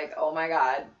he was like, "Oh my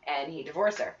god," and he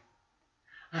divorced her.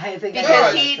 I think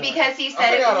because he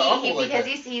said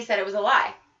it was a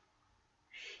lie.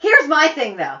 Here's my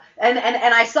thing though, and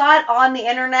I saw it on the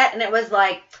internet, and it was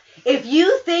like, if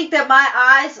you think that my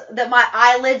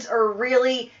eyelids are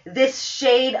really this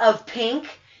shade of pink,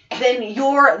 then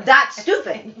you're that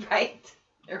stupid. Right.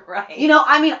 Right.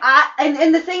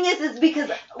 And the thing is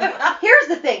because here's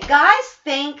the thing. Guys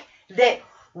think that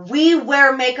we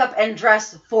wear makeup and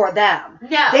dress for them.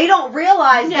 No. They don't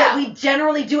realize that we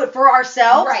generally do it for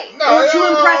ourselves. Right. Or to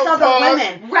impress other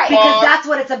women. Right. Because that's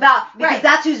what it's about. Because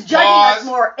that's who's judging us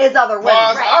more is other women.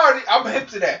 Right. I'm hip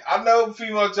to that. I know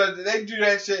female judges, they do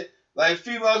that shit. Like,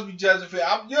 females be judging for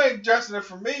you ain't dressing it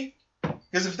for me.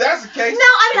 Because if that's the case... No,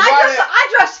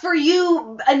 I dress for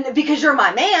you and because you're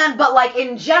my man, but, like,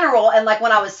 in general, and, like,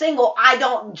 when I was single, I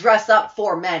don't dress up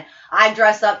for men. I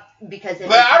dress up because it makes me feel...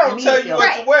 But I don't tell you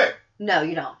what to wear. No,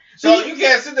 you don't. So you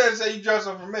can't sit there and say you dress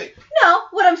up for me. No,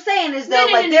 what I'm saying is, though,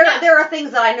 there are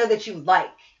things that I know that you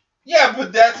like. Yeah,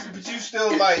 but you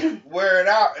still, like, wear it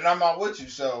out, and I'm not with you,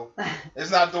 so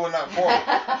it's not doing nothing for me.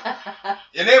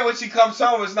 And then when she comes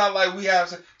home, it's not like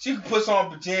she puts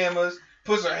on pajamas,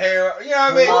 puts her hair up, you know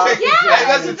what I mean?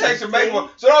 Unless it takes her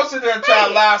makeup. So don't sit there and try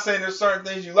to lie saying there's certain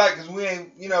things you like, because we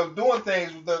ain't, doing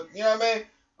things with the, you know what I mean?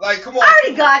 Like, come on. I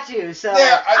already got you, so.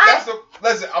 Yeah,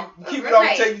 listen, I'm keeping it on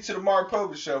to take you to the Mari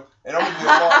Povich show, and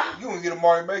I'm going to get a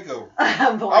Mari makeover.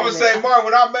 I'm going to say, Mari,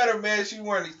 when I met her, man, she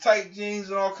wearing these tight jeans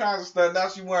and all kinds of stuff. Now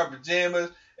she wearing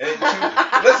pajamas. And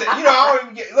I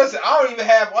don't even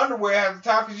have underwear half the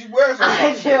time because she wears her.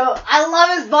 I do. I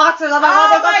love his boxers. I'm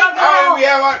like,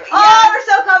 they're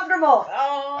so comfortable.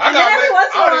 Oh,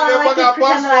 I got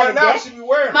boxers on now. She be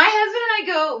wearing. My husband and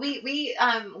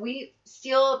I we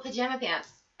steal pajama pants.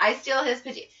 I steal his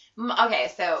pajama. Okay,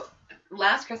 so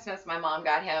last Christmas, my mom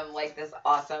got him like this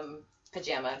awesome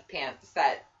pajama pants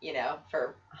set,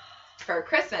 for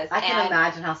Christmas. I can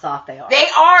imagine how soft they are. They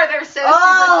are. They're so super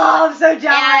soft. I'm so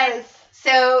jealous. And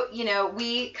so,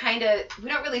 we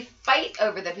don't really fight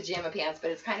over the pajama pants, but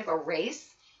it's kind of a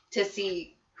race to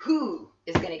see who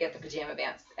is going to get the pajama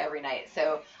pants every night.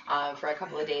 So for a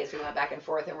couple of days, we went back and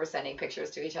forth, and we're sending pictures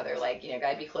to each other. Like,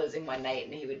 I'd be closing one night,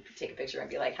 and he would take a picture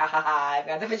and be like, ha, ha, ha, I've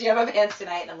got the pajama pants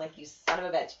tonight. And I'm like, you son of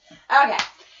a bitch. Okay.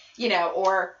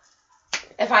 Or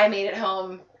if I made it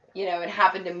home, and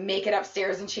happened to make it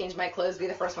upstairs and change my clothes, be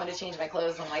the first one to change my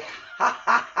clothes. I'm like, ha,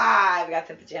 ha, ha, I've got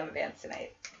the pajama pants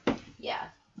tonight. Yeah.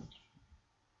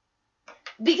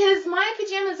 Because my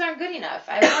pajamas aren't good enough.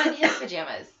 I want his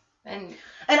pajamas. And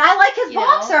I like his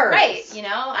boxers. Right.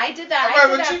 I did that.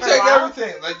 Right, but you take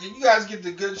everything. Like, you guys get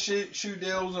the good shoe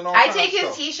deals and all that. I take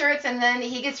his T-shirts, and then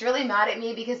he gets really mad at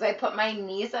me because I put my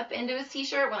knees up into his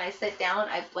T-shirt. When I sit down,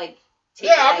 I'll be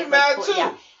mad too.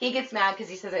 Yeah, he gets mad because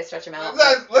he says I stretch him out.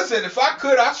 Listen, if I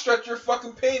could, I'd stretch your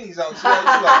fucking panties out. See how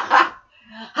you like it.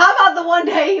 How about the one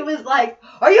day he was like,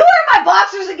 "Are you wearing my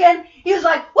boxers again?" He was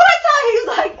like, "What I tell you?" He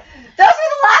was like, "Those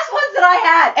were the last ones that I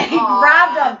had," and he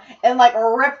grabbed them and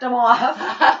ripped them off.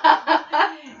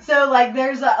 So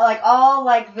there's all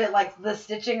the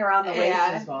stitching around the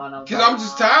waist is gone. Because I'm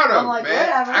just tired of it, man.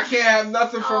 Whatever. I can't have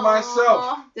nothing for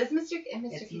myself. Does Mr. Kitty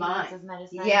needs his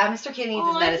medicine? Yeah, Mr. Kitty needs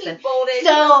his medicine.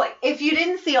 So if you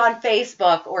didn't see on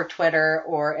Facebook or Twitter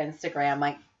or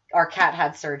Instagram, our cat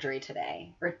had surgery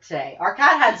today. Our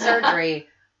cat had surgery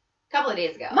a couple of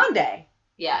days ago. Monday.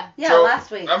 Yeah. Yeah, so, last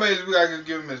week. I mean, we gotta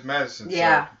give him his medicine.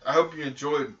 Yeah. So I hope you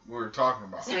enjoyed what we were talking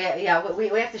about. So we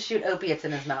have to shoot opiates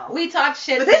in his mouth. We talk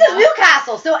shit. But this is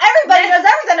Newcastle, so everybody knows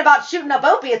everything about shooting up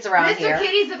opiates around here. Mr.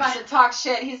 Kitty's about to talk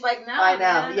shit. He's like, no. I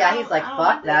know. Yeah, he's like,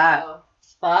 fuck that.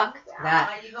 Fuck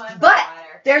that. But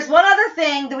there's one other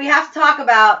thing that we have to talk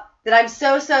about that I'm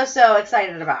so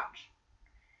excited about.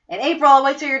 And April,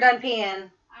 wait till you're done peeing.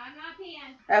 I'm not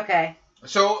peeing. Okay.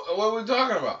 So, what are we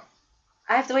talking about?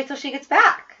 I have to wait till she gets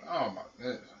back. Oh, my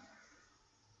goodness.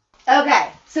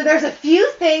 Okay. So, there's a few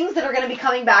things that are going to be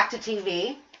coming back to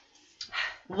TV.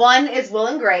 One is Will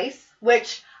and Grace,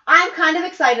 which I'm kind of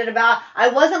excited about. I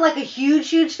wasn't a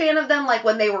huge fan of them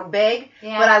when they were big.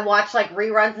 Yeah. But I watched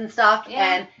reruns and stuff. Yeah.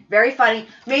 And very funny.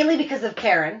 Mainly because of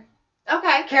Karen.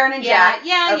 Okay. Karen and Jack.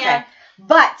 Yeah. Okay. Yeah.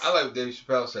 But. I like what Dave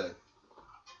Chappelle said.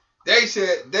 Dave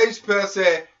Chappelle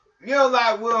said, "You don't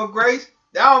like Will and Grace?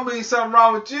 That don't mean something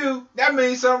wrong with you. That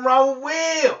means something wrong with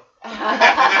Will."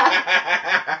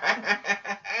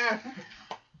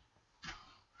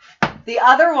 The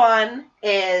other one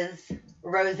is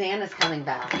Roseanne is coming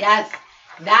back. Yes,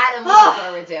 that I'm looking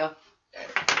forward to.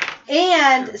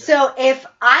 And so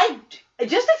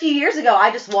just a few years ago, I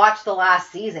just watched the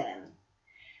last season,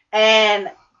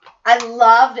 and I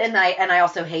loved and I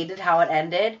also hated how it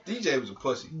ended. DJ was a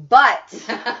pussy. But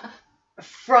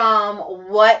from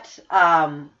what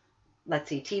let's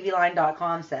see,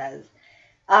 TVLine.com says,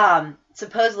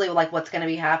 supposedly what's going to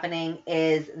be happening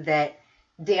is that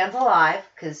Dan's alive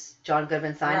because John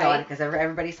Goodman signed on, because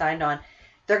everybody signed on.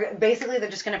 They're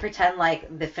just going to pretend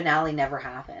the finale never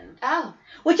happened. Oh.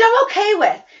 Which I'm okay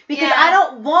with, because I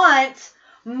don't want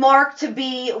Mark to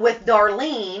be with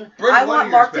Darlene. I want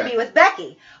Mark to be with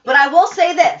Becky. But I will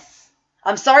say this.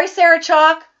 I'm sorry, Sarah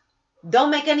Chalk.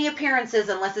 Don't make any appearances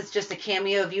unless it's just a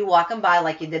cameo of you walking by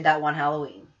like you did that one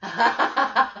Halloween.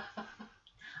 I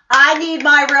need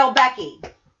my real Becky.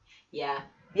 Yeah.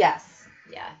 Yes.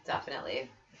 Yeah, definitely.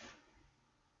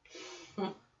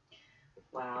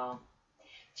 Wow.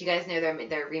 Do you guys know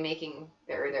they're remaking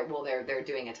they're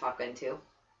doing a Top Gun 2?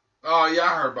 Oh yeah,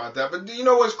 I heard about that. But do you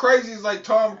know what's crazy is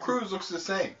Tom Cruise looks the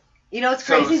same. You know what's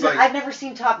crazy is I've never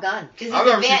seen Top Gun. He's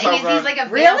like a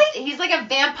really? He's like a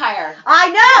vampire.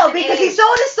 I know, because he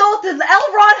sold his soul to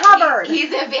L. Ron Hubbard.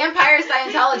 He's a vampire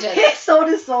Scientologist. He sold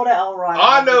his soul to L. Ron. All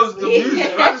I know is the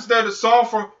music. I just know the song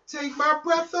from "Take My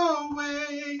Breath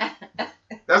Away."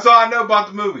 That's all I know about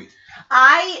the movie.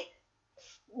 I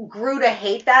grew to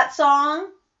hate that song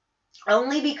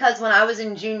only because when I was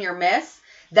in junior miss,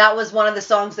 that was one of the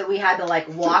songs that we had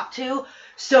to walk to.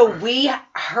 So we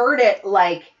heard it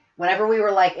whenever we were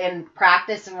in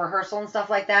practice and rehearsal and stuff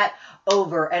like that,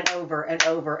 over and over and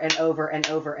over and over and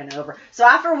over and over. So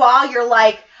after a while, you're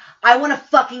I want to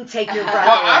fucking take your breath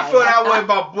away. I feel that way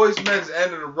about Boyz II Men's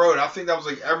 "End of the Road." I think that was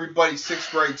everybody's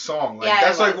 6th grade song.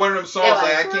 That's one of them songs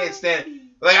I can't stand it.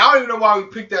 I don't even know why we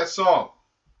picked that song.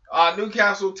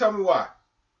 Newcastle, tell me why.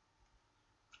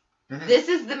 This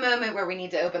is the moment where we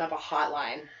need to open up a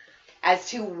hotline as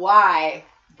to why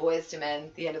Boyz II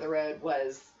Men, "The End of the Road"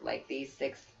 was the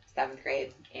 6th, 7th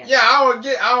grade answer. Yeah, I don't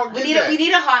get that. We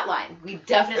need a hotline. We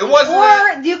definitely. It wasn't.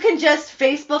 Or you can just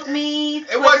Facebook me.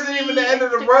 It wasn't even the end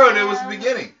of the road. It was the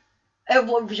beginning.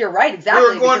 Well, you're right, exactly.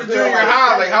 We were going to junior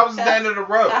high. How was it the end of the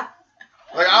road?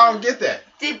 I don't get that.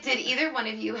 Did either one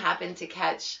of you happen to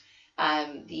catch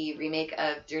the remake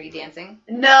of Dirty Dancing?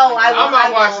 No, I'm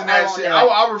not watching that shit.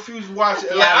 I refuse to watch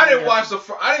it. I didn't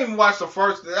even watch the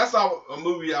first. That's not a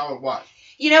movie I would watch.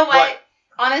 You know what?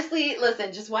 Honestly,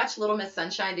 listen, just watch Little Miss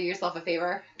Sunshine. Do yourself a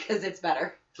favor, because it's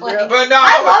better. But no,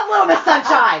 I love Little Miss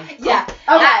Sunshine. Yeah.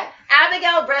 Okay.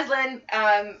 Abigail Breslin,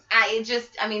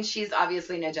 she's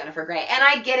obviously no Jennifer Grey, and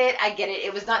I get it.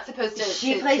 It was not supposed to.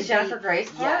 She plays Jennifer Grey's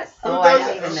part. Yes. Oh, I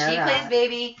didn't even know She plays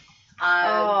Baby.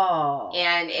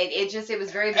 And it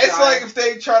was very bizarre. It's like if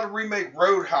they try to remake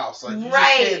Roadhouse, like you just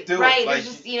can't do it. Like, it's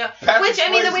just, the way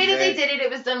Swayze, that they did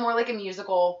it was done more like a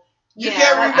musical. You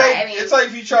can't remake. It's like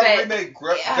if you try to remake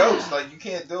Ghost, like you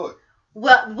can't do it.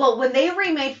 Well, when they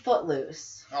remade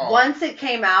Footloose, once it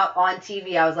came out on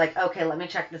TV, I was like, okay, let me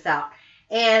check this out.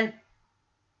 And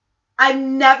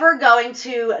I'm never going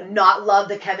to not love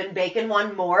the Kevin Bacon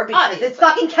one more because it's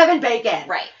fucking Kevin Bacon.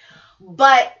 Right.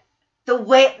 But the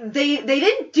way they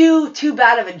didn't do too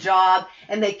bad of a job,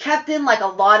 and they kept in like a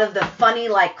lot of the funny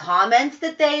like comments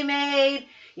that they made.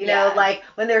 You know, like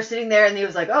when they were sitting there and he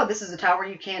was like, "Oh, this is a tower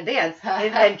you can't dance,"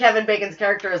 and Kevin Bacon's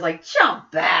character is like, "Jump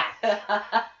back."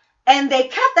 And they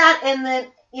kept that, and then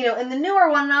in the newer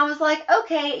one, and I was like,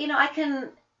 okay, I can.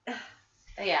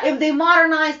 Yeah. If they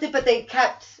modernized it, but they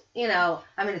kept.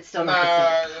 It's still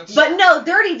not the same. But no,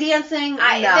 Dirty Dancing,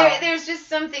 no. There's just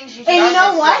some things you should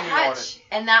not touch,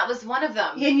 and that was one of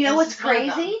them. And you know what's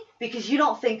crazy? Because you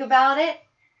don't think about it,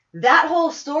 that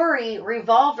whole story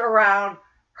revolved around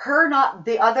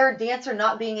the other dancer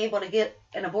not being able to get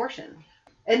an abortion.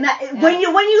 And that when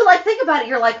you like think about it,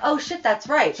 you're like, oh shit, that's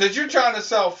right. Since you're trying to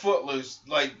sell Footloose,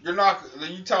 like you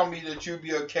tell me that you'd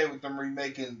be okay with them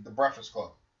remaking The Breakfast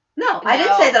Club. No, I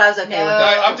didn't say that I was okay with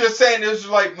it. I'm just saying there's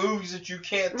like movies that you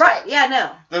can't touch. Right, yeah,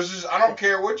 no. I don't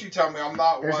care what you tell me, I'm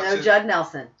not There's watching. no Judd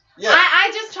Nelson. Yeah.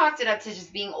 I just chalked it up to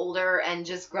just being older and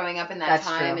just growing up in that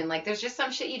time. True. And like there's just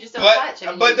some shit you just don't touch.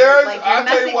 But there's I'll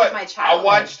tell you what, I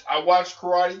watched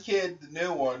Karate Kid, the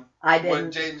new one. I did.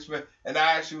 With Jaden Smith, and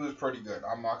that actually was pretty good.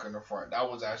 I'm not gonna front.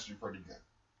 That was actually pretty good.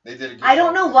 They did a good I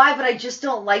don't know why, but I just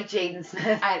don't like Jaden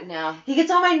Smith. I know. He gets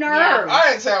on my nerves. Yeah. I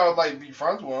didn't say I would like be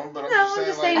friends with him, but I'm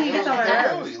just saying he gets on my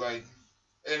nerves. Like,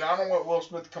 and I don't want Will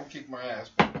Smith to come kick my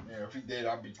ass, but if he did,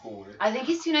 I'd be cool with it. I think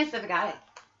he's too nice of a guy.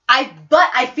 But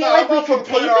I feel like we could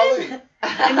tape it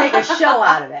and make a show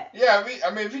out of it. Yeah,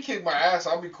 I mean, if he kicked my ass,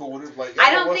 I'll be cool with it. Like,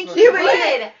 I don't think he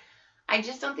would. I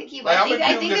just don't think he would. I think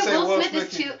that Will Smith is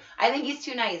too. I think he's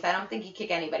too nice. I don't think he'd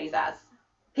kick anybody's ass.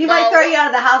 He might throw you out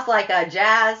of the house like a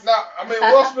Jazz. No, I mean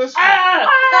Will Smith's.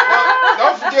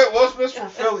 Don't forget Will Smith's from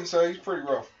Philly, so he's pretty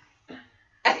rough.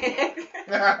 And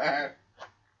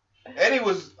he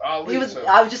was Ali.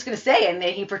 I was just gonna say, and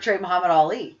he portrayed Muhammad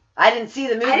Ali. I didn't see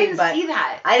the movie, I didn't see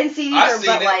that. I didn't see either,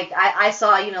 but like I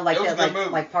saw,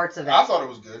 like parts of it. I thought it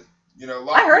was good.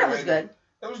 I heard it was good.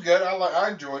 It was good. I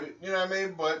enjoyed it. You know what I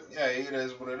mean? But yeah, it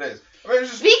is what it is. I mean,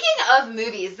 Speaking of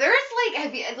movies, there's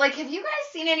have you guys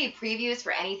seen any previews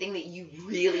for anything that you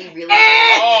really, really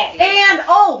like?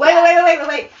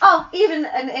 Wait. Oh, even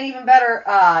an even better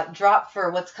drop for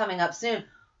what's coming up soon.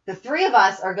 The three of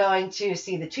us are going to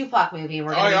see the Tupac movie, and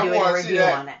we're going to be doing a review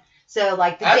on it. So,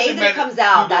 like, the day that it comes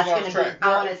out, that's going to be...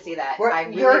 I want to see that. I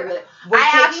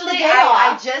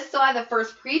just saw the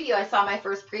first preview. I saw my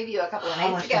first preview a couple of nights ago.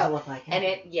 How much does it look like? And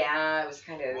it was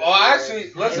kind of... Well,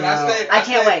 actually, listen, I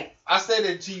can't wait. I stayed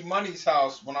at G Money's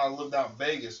house when I lived out in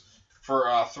Vegas for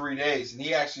 3 days, and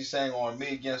he actually sang on Me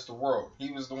Against the World.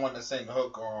 He was the one that sang the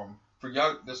hook for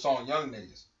the song Young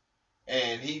Niggas.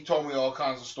 And he told me all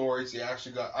kinds of stories. I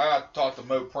got to talk to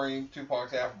Mo Preem,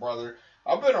 Tupac's half brother.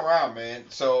 I've been around, man.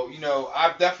 So,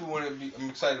 I definitely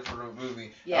I'm excited for the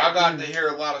movie. Yeah. I got to hear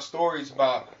a lot of stories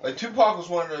about, like, Tupac was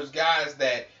one of those guys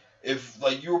that if,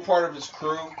 like, you were part of his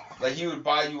crew, like, he would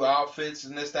buy you outfits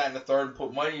and this, that, and the third and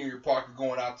put money in your pocket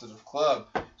going out to the club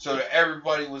so that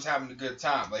everybody was having a good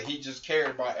time. Like, he just cared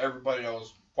about everybody that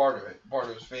was part of it, part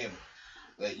of his family.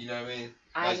 Like, you know what I mean?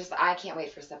 I can't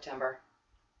wait for September.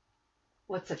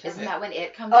 What's September? Isn't that when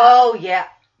it comes out? Oh, yeah.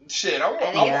 Shit, I'll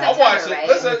watch it. Right?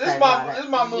 Listen, this is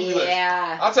my movie list.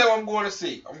 I'll tell you what I'm going to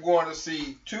see. I'm going to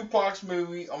see Tupac's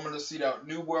movie. I'm going to see that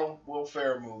new Will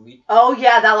Ferrell movie. Oh,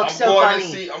 yeah, that looks so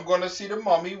funny. I'm going to see The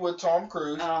Mummy with Tom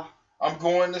Cruise. Oh. I'm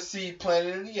going to see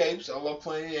Planet of the Apes. I love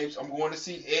Planet of the Apes. I'm going to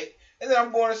see it. And then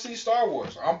I'm going to see Star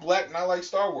Wars. I'm black and I like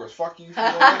Star Wars. Fuck you if you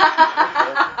don't like it.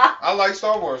 I like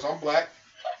Star Wars. I'm black.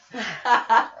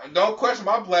 Don't question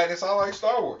my blackness. I like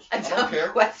Star Wars. I don't care.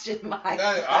 Question my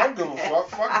blackness. I don't give a fuck.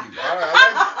 Fuck you.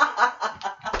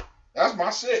 I like it. That's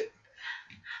my shit.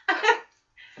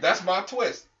 That's my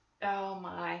twist. Oh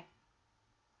my.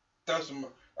 There's some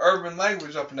urban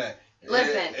language up in that.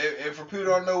 Listen. If people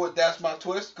don't know what That's My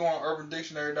Twist, go on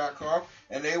UrbanDictionary.com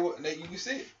and you can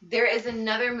see it. There is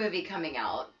another movie coming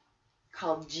out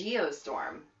called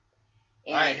Geostorm.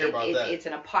 And I ain't hear about that. It's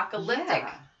an apocalyptic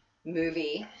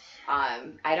movie.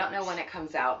 I don't know when it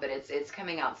comes out, but it's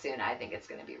coming out soon. I think it's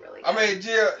going to be really good. I mean,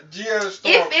 Geostorm.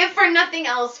 If for nothing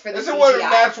else, for the CGI. Is it one of the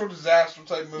natural disaster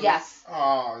type movies? Yes.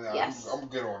 Oh, yeah. Yes. I'm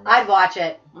good on that. I'd watch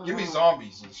it. Give me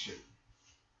zombies and shit.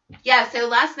 Yeah, so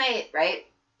last night, right,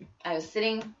 I was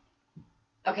sitting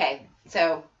Okay,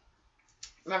 so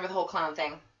remember the whole clown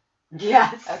thing?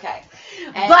 Yes. Okay.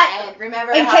 And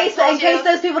remember in case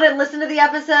those people didn't listen to the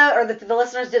episode, or the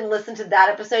listeners didn't listen to that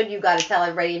episode, you got to tell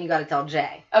everybody, and you got to tell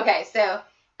Jay. Okay, so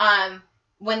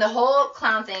when the whole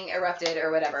clown thing erupted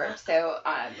or whatever, so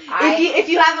if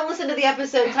you haven't listened to the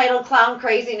episode titled "Clown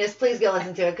Craziness," please go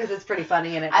listen to it because it's pretty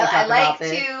funny and I like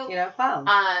to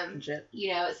clowns.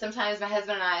 Sometimes my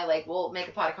husband and I we'll make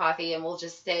a pot of coffee and we'll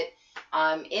just sit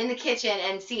in the kitchen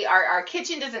and see our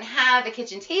kitchen doesn't have a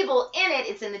kitchen table in it.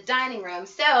 It's in the dining room.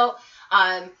 So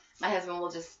my husband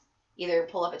will just either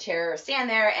pull up a chair or stand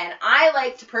there, and I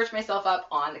like to perch myself up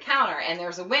on the counter, and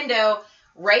there's a window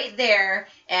right there.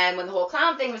 And when the whole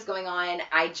clown thing was going on,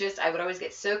 I would always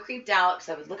get so creeped out because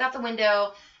I would look out the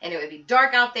window and it would be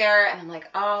dark out there, and I'm like,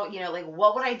 oh,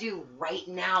 what would I do right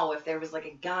now if there was a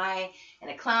guy in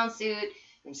a clown suit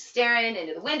and staring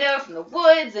into the window from the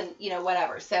woods and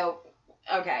whatever. So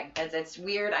okay, it's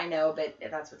weird, I know, but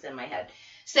that's what's in my head.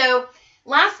 So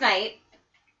last night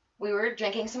we were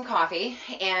drinking some coffee,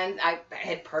 and I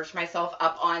had perched myself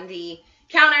up on the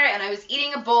counter, and I was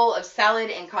eating a bowl of salad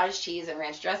and cottage cheese and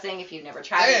ranch dressing. If you've never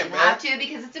tried it, you have to,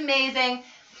 because it's amazing.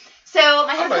 So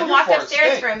my husband walked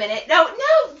upstairs for a minute. No,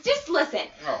 just listen.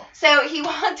 Oh. So he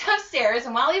walked upstairs,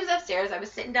 and while he was upstairs, I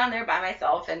was sitting down there by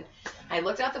myself, and I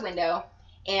looked out the window,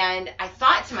 and I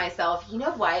thought to myself, you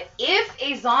know what? If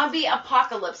a zombie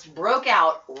apocalypse broke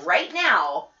out right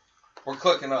now, we're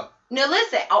clicking up. No,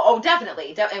 listen. Oh,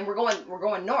 definitely. And we're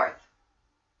going north.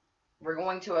 We're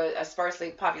going to a sparsely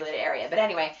populated area. But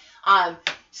anyway, I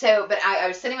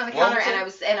was sitting on the counter,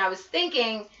 and I was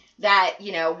thinking that,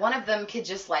 one of them could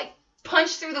just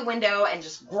punch through the window and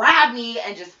just grab me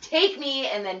and just take me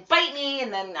and then bite me,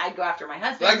 and then I'd go after my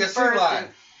husband. Like a sea lion.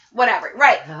 Whatever.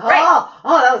 Right.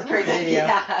 Oh, that was crazy video.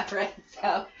 Yeah, right.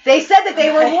 So they said that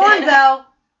they were warned, though.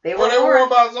 They were warned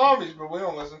about zombies, but we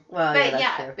don't listen. Well, but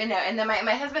no. And then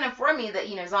my husband informed me that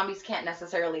zombies can't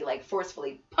necessarily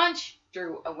forcefully punch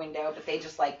through a window, but they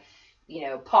just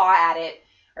paw at it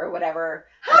or whatever.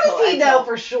 How does he know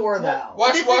for sure, though?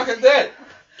 Watch Walking Dead.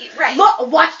 Right. Look,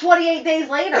 watch 28 Days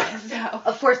Later. So.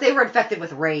 Of course, they were infected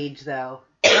with rage, though.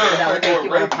 That would make you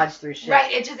want to punch through shit.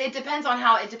 Right. It depends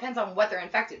on what they're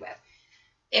infected with.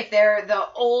 If they're the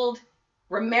old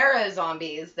Romero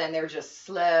zombies, then they're just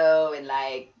slow and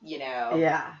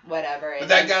whatever. But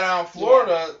that guy down in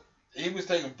Florida, he was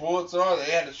taking bullets and all. They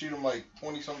had to shoot him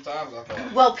 20-some times, I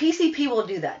thought. Well, PCP will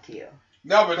do that to you.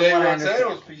 No, but they weren't saying it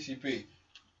was PCP.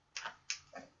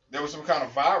 There was some kind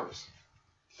of virus.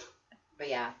 But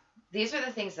yeah, these are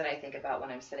the things that I think about when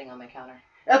I'm sitting on my counter.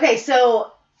 Okay,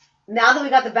 so now that we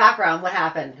got the background, what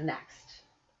happened next?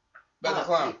 About the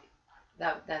clown.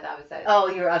 That was it. Oh,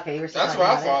 you were okay. You were. That's what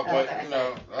I thought, but okay.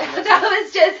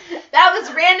 that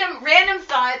was random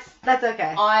thoughts. That's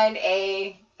okay. On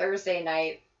a Thursday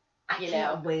night, I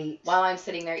can't wait. While I'm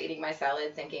sitting there eating my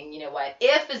salad, thinking, you know what?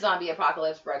 If a zombie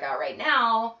apocalypse broke out right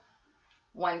now,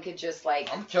 one could just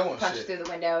I'm killing punch shit. through the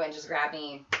window and just grab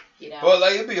me. But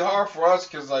it'd be hard for us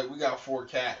because we got 4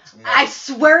 cats. I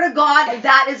swear to God,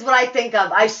 that is what I think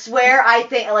of. I swear, I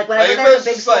think whenever there's a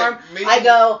big storm,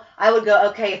 I would go,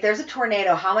 okay, if there's a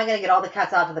tornado, how am I going to get all the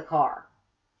cats out of the car?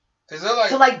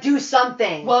 To do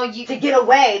something. To get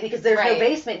away because there's no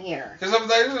basement here. Because if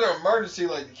there's an emergency,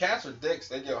 the cats are dicks.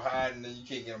 They go hide and then you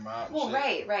can't get them out. Well,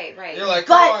 right. You're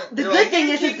but the good thing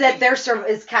is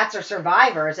that cats are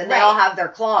survivors and they all have their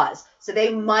claws, so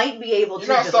they might be able to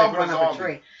just run up a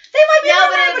tree. They might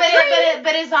be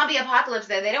but a zombie apocalypse,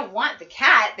 though, they don't want the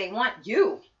cat. They want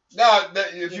you. No,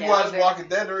 if you watch Walking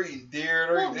Dead, they're eating deer.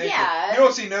 They're eating anything. You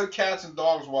don't see no cats and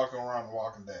dogs walking around The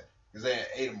Walking Dead because they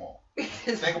ate them all.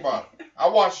 Think about it. I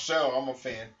watch the show. I'm a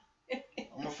fan.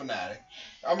 I'm a fanatic.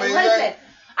 I mean, listen,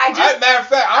 matter of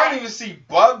fact, I don't even see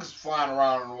bugs flying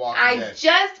around in The Walking Dead. I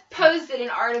just posted an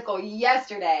article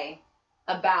yesterday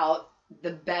about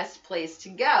the best place to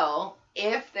go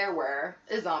if there were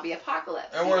a zombie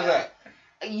apocalypse. And where's that?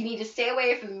 You need to stay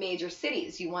away from the major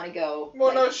cities. You want to go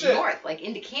north,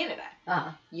 into Canada.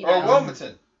 Uh-huh. Or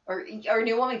Wilmington. Or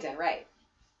New Wilmington, right.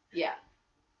 Yeah.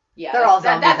 Yeah. They're all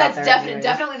zombies that's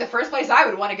definitely the first place I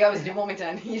would want to go is New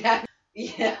Wilmington. Yeah.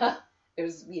 Yeah.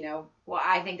 There's,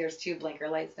 I think there's 2 blinker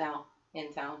lights now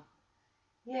in town.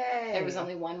 Yay. There was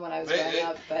only one when I was growing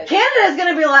up, but Canada's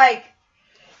going to be like,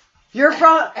 you're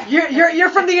from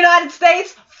the United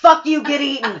States? Fuck you, get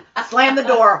eaten. Slam the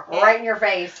door right in your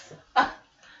face.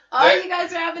 You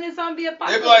guys are having a zombie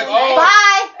apocalypse. They'd be like,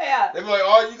 bye. Yeah. They'd be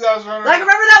like, you guys are. Remember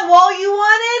that wall you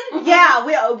wanted? Yeah,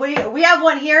 we have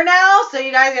one here now, so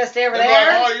you guys gotta stay over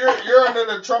there. Like, you're under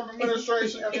the Trump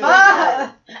administration. You're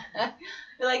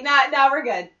like, nah, we're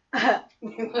good. I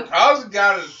was the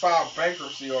guy that filed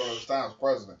bankruptcy all those times,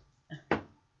 president.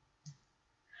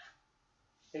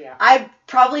 Yeah. I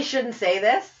probably shouldn't say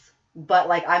this, but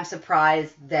like I'm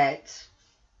surprised that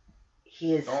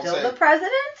he is still the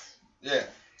president. Yeah.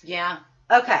 Yeah.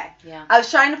 Okay. Yeah. I was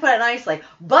trying to put it nicely,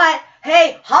 but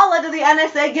hey, holla to the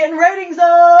NSA getting ratings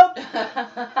up.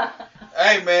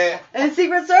 Hey man. And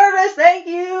Secret Service, thank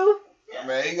you.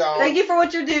 Man, thank you for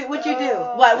what you do. What you do?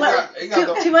 What?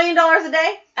 $2 million a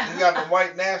day? He got the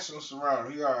white nationalists around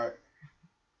him. He all right.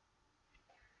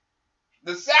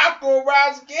 The South gonna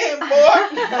rise again, boy.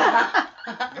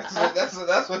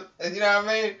 that's what you know what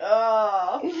I mean.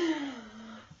 Oh.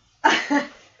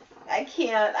 I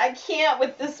can't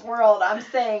with this world. I'm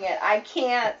saying it. I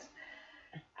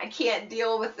can't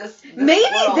deal with this Maybe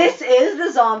world. This is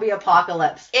the zombie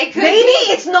apocalypse. It could Maybe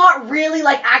be. It's not really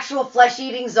like actual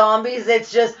flesh-eating zombies.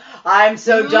 It's just, I'm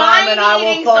so dumb and I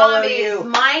will follow you.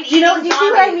 Do you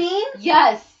see what I mean?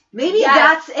 Yes. Maybe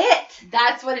that's it.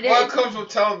 That's what it is. Well, it comes with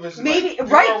television. Maybe,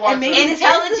 like, right. And maybe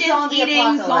intelligent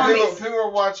eating zombies. People are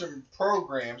watching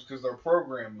programs because they're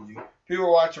programming you. People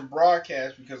are watching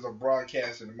broadcasts because they're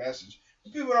broadcasting a message.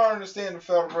 People don't understand and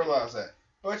fail to realize that.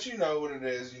 But you know what it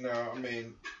is, you know, I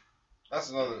mean,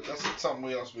 that's something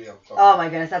we else we have to talk about. Oh my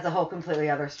goodness, that's a whole completely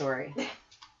other story. We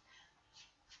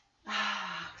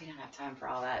don't have time for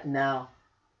all that. No.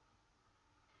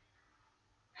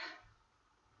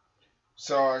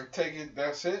 So I take it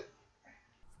that's it?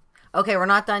 Okay, we're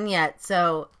not done yet.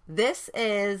 So this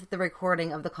is the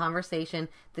recording of the conversation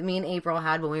that me and April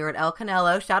had when we were at El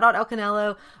Canelo. Shout out El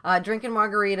Canelo, drinking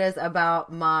margaritas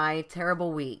about my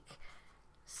terrible week.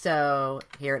 So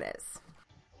here it is.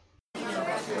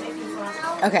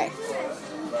 Okay,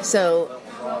 so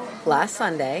last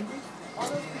Sunday,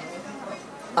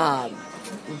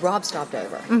 Rob stopped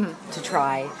over to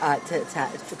try to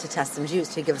test some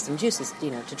juice, to give us some juices,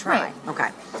 to try. Right. Okay.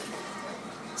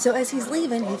 So as he's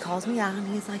leaving, he calls me out and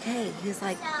he's like, "Hey," he's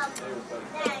like,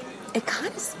 "It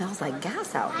kind of smells like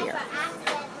gas out here."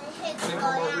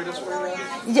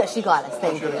 Yes, she got us.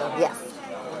 Thank you. Yes.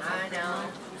 I know.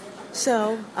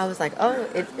 So I was like, "Oh,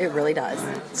 it really does."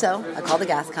 So I called the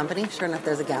gas company. Sure enough,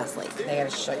 there's a gas leak. They gotta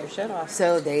shut your shit off.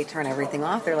 So they turn everything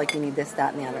off. They're like, "You need this,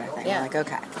 that, and the other thing." Yeah. I'm like,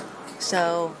 "Okay."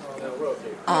 So,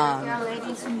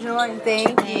 ladies, enjoy.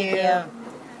 Thank you.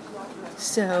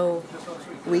 So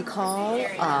we call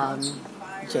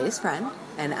Jay's friend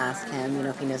and ask him,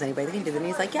 if he knows anybody that can do it. And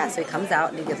he's like, yeah. So he comes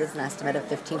out and he gives us an estimate of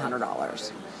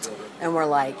 $1,500. And we're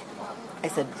like, I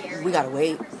said, we gotta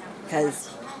wait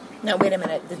because. No, wait a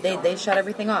minute. They shut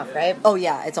everything off, right? Oh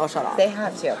yeah, it's all shut off. They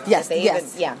have to. Yes.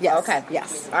 Yes. Okay.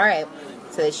 Yes. All right.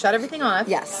 So they shut everything off.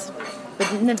 Yes. But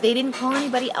they didn't call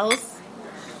anybody else.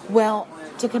 Well,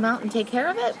 to come out and take care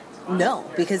of it. No,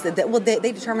 because they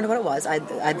determined what it was.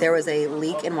 There was a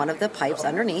leak in one of the pipes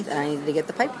underneath, and I needed to get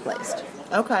the pipe replaced.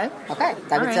 Okay.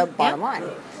 That was the bottom line.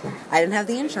 I didn't have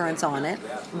the insurance on it,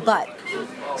 but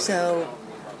so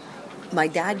my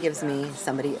dad gives me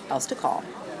somebody else to call.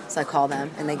 So I call them,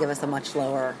 and they give us a much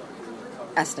lower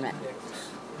estimate.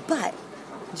 But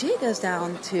Jay goes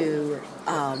down to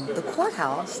the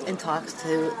courthouse and talks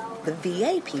to the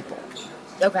VA people.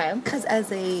 Okay. Because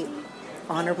as a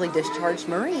honorably discharged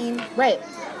Marine, right,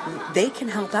 they can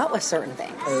help out with certain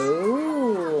things.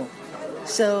 Oh.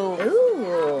 So,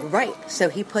 right. So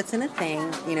he puts in a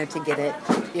thing, to get it,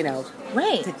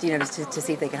 right. To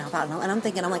see if they can help out. And I'm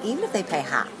thinking, even if they pay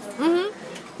half,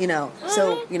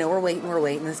 so, we're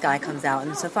waiting. This guy comes out.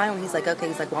 And so finally he's like, okay,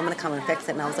 well, I'm going to come and fix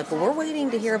it. And I was like, well, we're waiting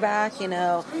to hear back,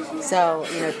 so,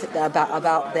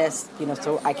 about this,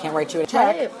 so I can't write you a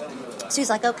check. Right. So he's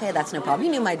like, okay, that's no problem. He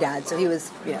knew my dad, so he was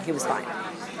fine.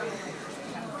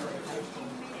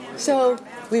 So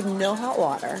we have no hot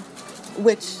water,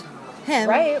 which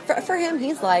right. for him,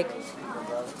 he's like,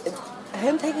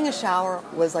 him taking a shower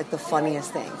was like the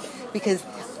funniest thing because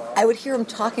I would hear him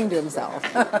talking to himself,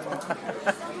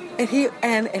 and he's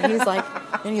like,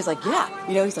 yeah,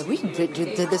 he's like, we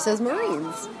did this as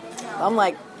Marines. I'm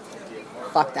like,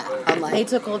 fuck that. I'm like, they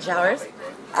took cold showers.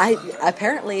 I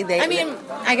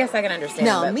guess I can understand.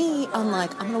 No, me, I'm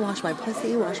like, I'm gonna wash my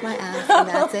pussy, wash my ass, and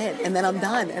that's it, and then I'm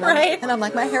done. And I'm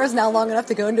like, my hair is now long enough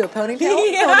to go into a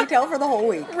ponytail for the whole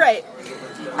week. Right.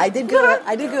 I did go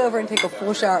over and take a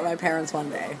full shower at my parents one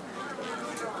day,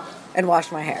 and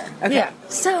wash my hair. Okay. Yeah.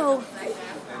 So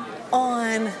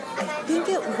on, I think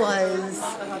it was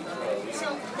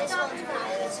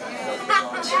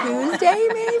Tuesday,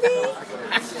 maybe.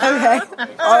 Okay.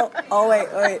 Oh,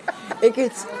 wait. It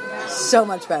gets so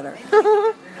much better.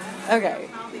 Okay.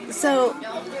 So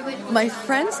my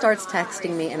friend starts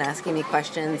texting me and asking me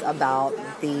questions about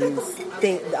these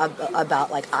things,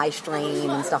 about like eye strain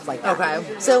and stuff like that.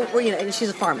 Okay. So we're, and she's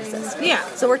a pharmacist. Yeah.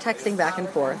 So we're texting back and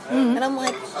forth, and I'm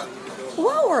like,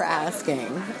 while we're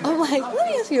asking, I'm like, let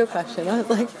me ask you a question. I was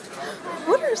like,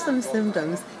 what are some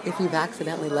symptoms if you've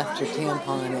accidentally left your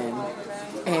tampon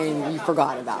in and you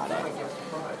forgot about it?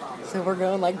 So we're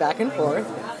going like back and forth,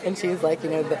 and she's like,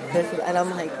 this, and I'm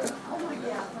like,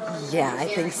 yeah, I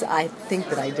think so. I think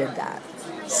that I did that.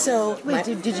 So wait,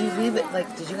 did you leave it?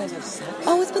 Like, did you guys have sex?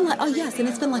 Oh, it's been like, yes, and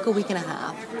it's been like a week and a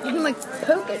half. You can like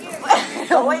poke it.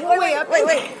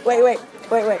 Wait.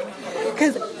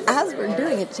 Because as we're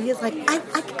doing it, she is like, I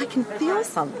can feel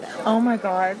something. Oh my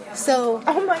god. So,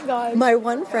 oh my god. My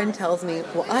one friend tells me,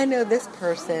 well, I know this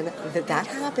person that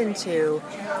happened to,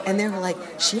 and they were like,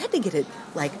 she had to get it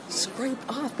like scraped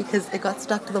off because it got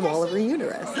stuck to the wall of her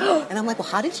uterus. And I'm like, well,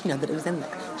 how did you know that it was in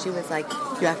there? She was like,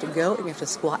 you have to go and you have to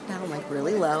squat down like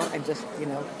really low and just,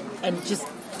 and just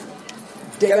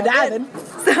go diving.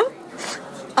 So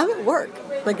I'm at work.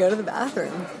 I go to the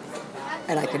bathroom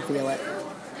and I can feel it.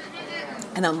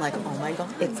 And I'm like, oh my god,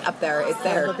 it's up there. It's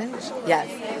there. Yes.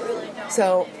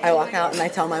 So I walk out and I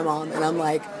tell my mom, and I'm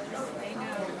like,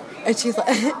 and she's like,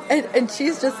 and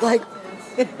she's just like,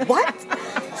 what?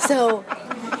 So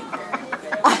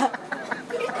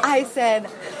I said,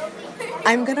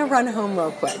 I'm gonna run home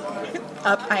real quick.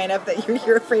 Up high enough that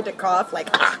you're afraid to cough, like.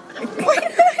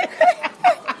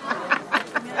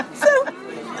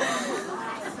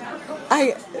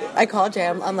 I called Jay.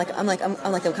 I'm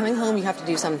coming home. You have to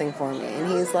do something for me.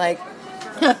 And he's like,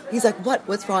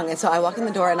 what's wrong? And so I walk in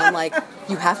the door and I'm like,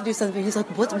 you have to do something. He's like,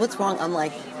 what's wrong? I'm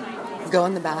like, go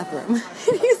in the bathroom.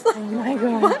 And he's like, oh my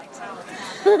god, what?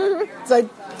 So I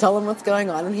tell him what's going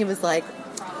on, and he was like,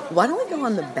 why don't we go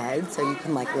on the bed so you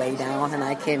can like lay down and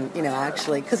I can,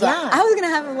 actually, because I was gonna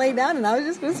have him lay down and I was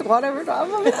just gonna squat over top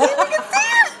of him and see if he could see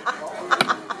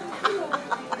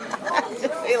it.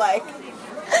 Just be like.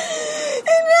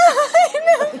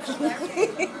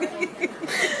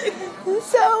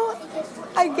 So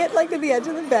I get like to the edge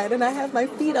of the bed and I have my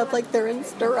feet up like they're in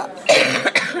stirrups.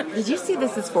 Did you see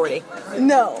This Is 40?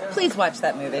 No. Please watch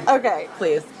that movie. Okay.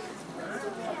 Please.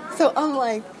 So I'm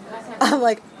like,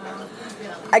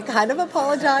 I kind of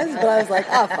apologized, but I was like,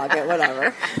 oh, fuck it,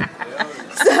 whatever.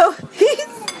 So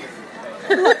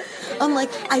I'm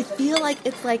like, I feel like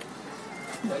it's like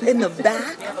in the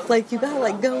back, like you gotta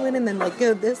like go in and then like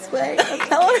go this way. I'm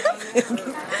telling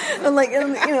him. I'm like, a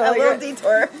little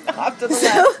detour off to the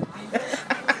left.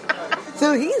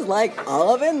 So he's like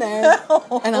all up in there,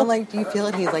 and I'm like, do you feel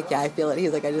it? He's like, yeah, I feel it.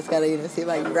 He's like, I just gotta see if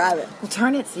I can grab it. Well,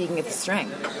 turn it so you can get the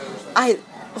strength.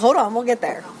 Hold on, we'll get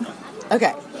there.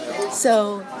 Okay,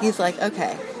 so he's like,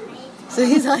 okay. So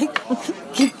he's like,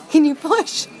 can you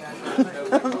push? I'm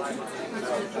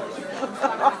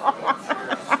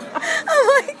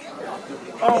like,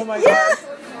 oh my yeah. god.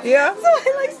 Yeah. So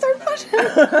I like start pushing.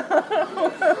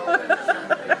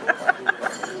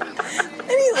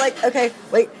 And he's like, okay,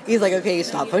 wait. He's like, okay, you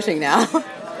stop pushing now. Like,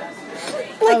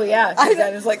 oh yeah.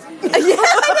 I was like, yeah,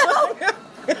 I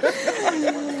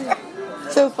know.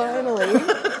 So finally,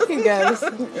 he goes.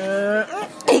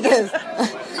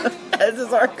 As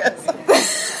his arm goes.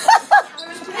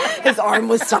 His arm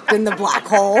was sucked in the black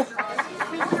hole.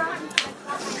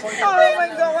 Oh my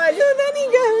god. And then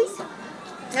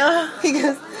he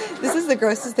goes, this is the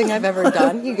grossest thing I've ever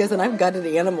done. He goes, and I've gutted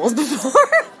animals before.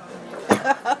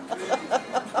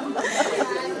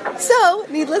 So,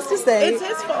 needless to say, it's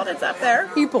his fault it's up there.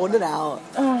 He pulled it out.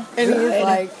 Oh, and good. He's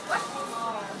like,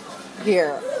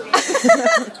 here.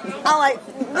 I'm like,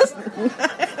 this.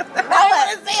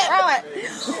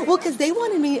 Well, because they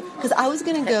wanted me, because I was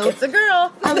going to go. It's a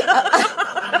girl.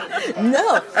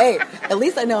 No. Hey, at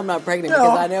least I know I'm not pregnant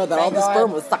because I know that all the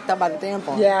sperm was sucked up by the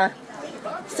tampon. Yeah.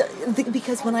 So,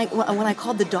 because when I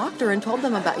called the doctor and told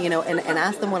them about, and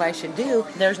asked them what I should do.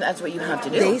 That's what you have to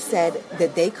do. They said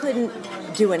that they couldn't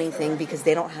do anything because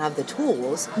they don't have the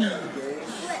tools.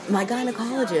 My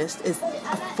gynecologist is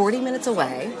 40 minutes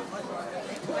away.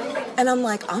 And I'm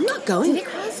like, I'm not going. Did it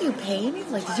cause you pain?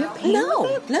 Like, did you have pain? No.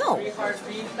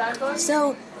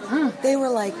 So they were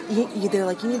like, they're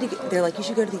like, you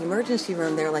should go to the emergency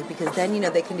room. They're like, because then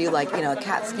they can do like a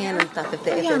CAT scan and stuff if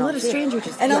they don't. Let a stranger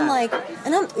just. And I'm like,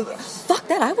 fuck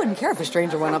that. I wouldn't care if a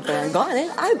stranger went up there and got it.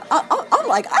 I'm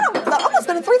like, I'm not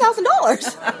spending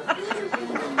 $3,000.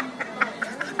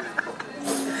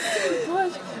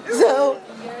 So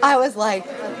I was like,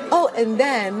 oh, and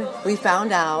then we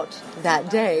found out that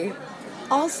day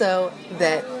also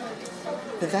that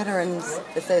the Veterans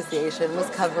Association was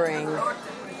covering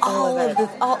all of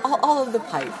the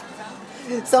pipe.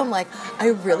 So I'm like, I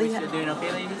really have... Do no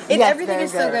feelings? Everything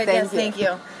is so good. Yes, thank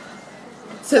you.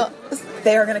 So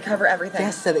they are going to cover everything.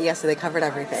 Yes, so they covered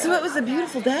everything. So it was a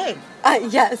beautiful day.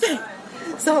 Yes.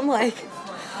 So I'm like,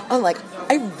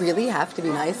 I really have to be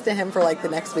nice to him for like the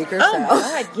next week or so. Oh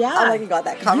my God, yeah. I'm like, you got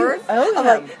that covered. I'm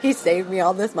like, he saved me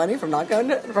all this money from not going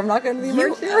to the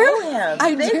emergency room. Him.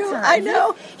 I do. I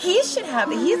know. He should have.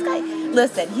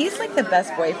 Listen, he's like the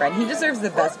best boyfriend. He deserves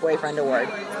the best boyfriend award.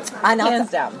 Hands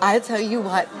down. I tell you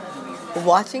what,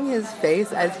 watching his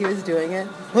face as he was doing it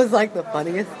was like the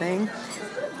funniest thing.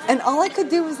 And all I could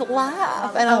do was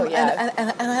laugh. And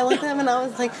I looked at him and I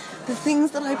was like, the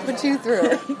things that I put you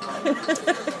through.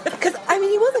 Because, I mean,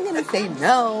 he wasn't going to say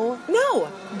no. No.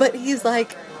 But he's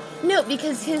like... No,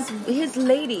 because his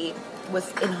lady was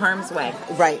in harm's way.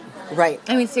 Right.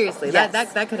 I mean, seriously, yes.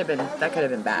 that could have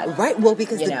been bad. Right. Well,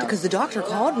 because the doctor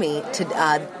called me to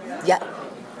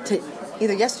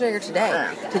either yesterday or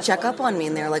today to check up on me,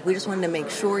 and they're like, we just wanted to make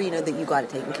sure, that you got it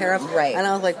taken care of. Right. And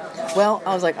I was like,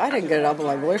 I didn't get it up, but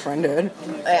my boyfriend did.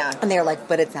 Yeah. And they were like,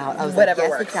 but it's out. I was Whatever like,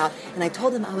 yes, works. it's out. And I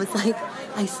told them,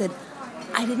 I said,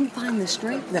 I didn't find the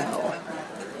strength though.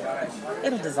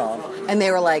 It'll dissolve. And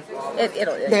they were like,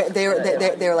 they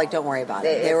were like, don't worry about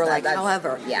it. They were like,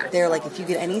 however, yeah. They were like, if you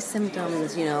get any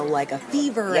symptoms, like a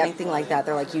fever or anything like that,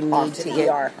 they're like, you need to get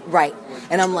ER. Right.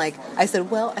 And I'm like, I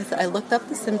said, I looked up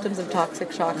the symptoms of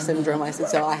toxic shock syndrome. I said,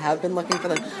 so I have been looking for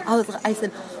them. I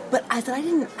said, I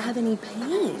didn't have any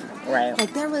pain. Right.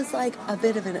 Like there was like a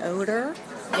bit of an odor.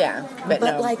 Yeah, but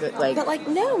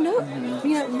no, no,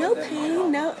 mm-hmm. No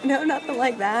pain, no, nothing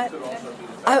like that.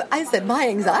 I said my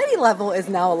anxiety level is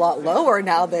now a lot lower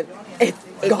now that it's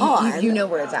gone. You know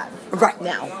where it's at right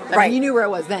now. Right, mean, you knew where it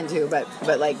was then too, but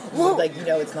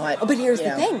it's not. But here's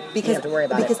the thing, because you have to worry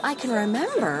about it. I can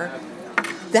remember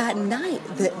that night,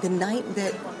 the night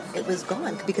that it was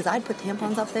gone, because I'd put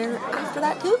tampons up there after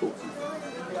that too.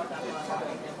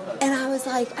 And I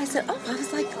said,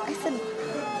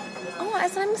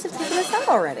 I must have taken this out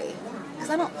already. Because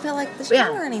I don't feel like the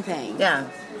shower or anything. Yeah.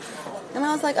 And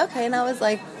I was like, okay. And I was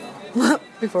like,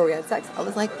 before we had sex, I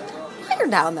was like, while you're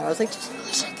down there, I was like,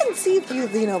 just check and see if you,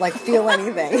 feel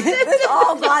anything.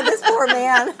 Oh, God, this poor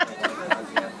man.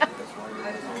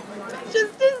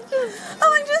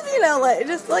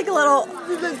 just like a little.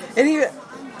 And he,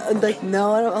 like,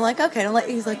 no. And I'm like, okay. And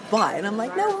he's like, why? And I'm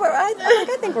like, no,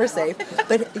 I think we're safe.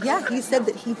 But yeah, he said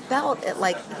that he felt it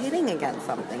like hitting against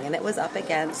something, and it was up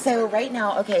against. So right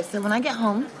now, okay. So when I get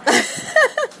home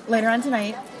later on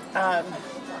tonight,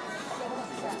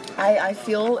 I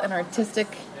feel an artistic.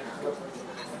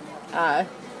 I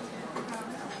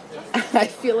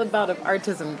feel a bout of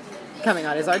artism coming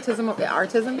on. Is artism okay?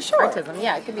 Artism? Sure. Artism.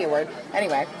 Yeah, it could be a word.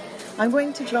 Anyway, I'm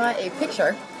going to draw a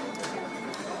picture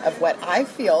of what I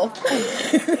feel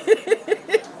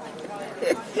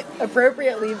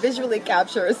appropriately visually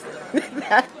captures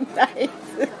that night.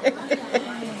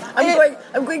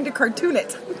 I'm going to cartoon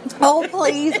it. Oh,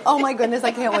 please. Oh, my goodness.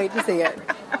 I can't wait to see it.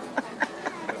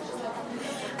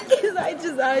 Because I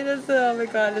just, oh my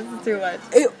God, this is too much.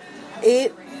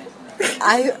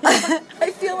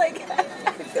 I feel like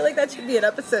that should be an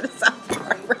episode of South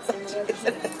Park for some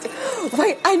reason.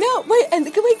 Wait, I know.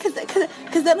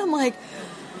 Because then I'm like,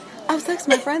 I was texting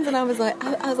my friends and I was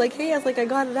like, hey, I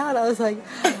got it out. I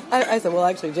said, well,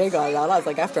 actually, Jay got it out. I was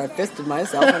like, after I fisted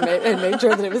myself and made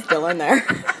sure that it was still in there.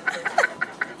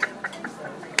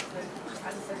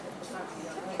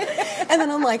 And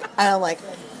then I'm like,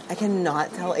 I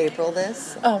cannot tell April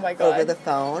this. Oh my God. Over the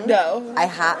phone. No.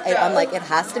 I'm like, it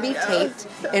has to be taped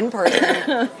in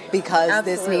person because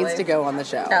this needs to go on the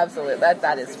show. Absolutely.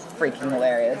 That is freaking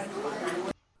hilarious.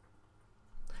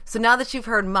 So now that you've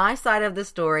heard my side of the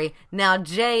story, now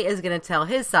Jay is going to tell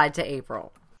his side to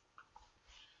April.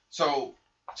 So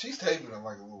she's taping it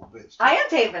like a little bitch. I am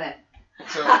taping it.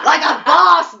 So, like a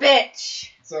boss bitch.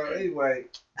 So anyway,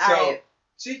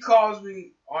 she calls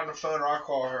me on the phone, or I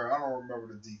call her. I don't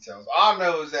remember the details. All I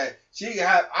know is that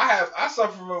I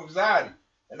suffer from anxiety,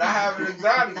 and I have an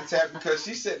anxiety attack because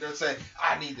she's sitting there saying,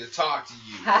 "I need to talk to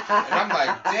you," and I'm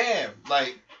like, "Damn,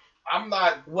 like I'm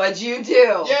not." What'd you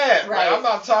do? Yeah, right. Like, I'm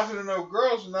not talking to no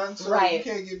girls or nothing, so right. You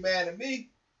can't get mad at me.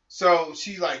 So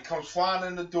she comes flying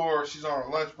in the door. She's on her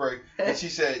lunch break, and she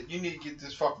said, "You need to get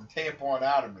this fucking tampon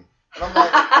out of me." And I'm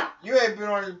like, "You ain't been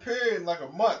on your period in like a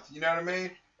month." You know what I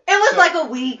mean? It was like a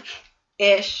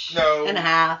week-ish. No. And a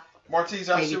half. Martise,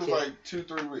 I shoot like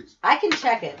 2-3 weeks. I can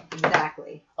check it.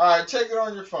 Exactly. All right, check it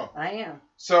on your phone. I am.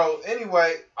 So,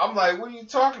 anyway, I'm like, what are you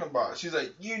talking about? She's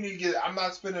like, you need to get, I'm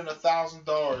not spending $1,000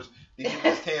 to get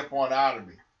this tampon out of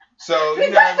me. So,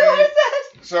 you know what I mean?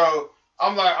 So,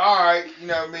 I'm like, all right, you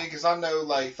know what I mean? Because I know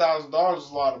like $1,000 is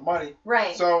a lot of money.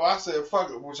 Right. So I said,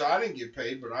 fuck it, which I didn't get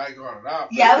paid, but I ain't got it out.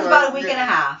 Yeah, it was about a week and a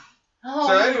half. Oh,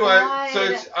 so anyway,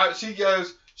 God.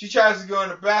 she tries to go in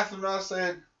the bathroom, and I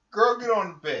said, girl, get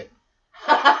on the bed.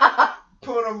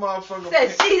 Put a motherfucker.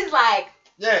 So she's like.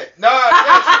 Yeah, she trying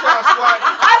to squat.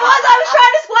 I was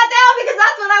trying to squat down because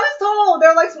that's what I was told.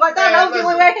 They're like, squat down. That was the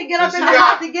only way I could get up in the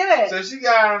house to get it. So she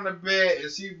got on the bed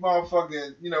and she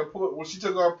motherfucking, she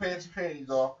took her pants and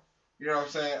panties off. You know what I'm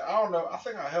saying? I don't know. I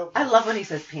think I helped her. I love when he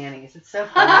says panties. It's so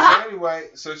funny. So anyway,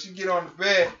 so she get on the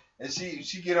bed and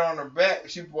she get on her back.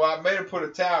 I made her put a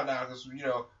towel down because,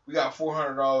 we got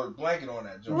 $400 blanket on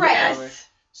that joint. Right. You know what I mean?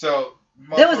 So.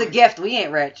 That was a gift. We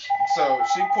ain't rich. So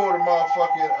she pulled a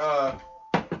motherfucking,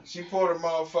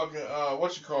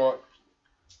 what you call it?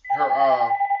 Her,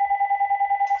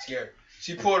 scary.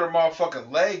 She pulled her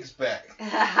motherfucking legs back.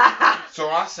 So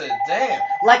I said, damn.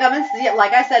 Like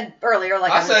I said earlier,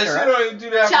 I said, she don't even do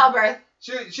that. Childbirth.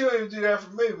 She don't even do that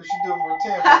for me, but she do it for a tampon.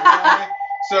 You know what I mean?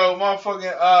 So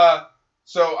motherfucking,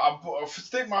 so I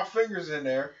stick my fingers in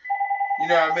there. You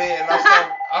know what I mean? And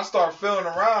I start feeling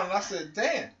around, and I said,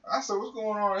 damn. I said, what's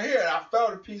going on here? And I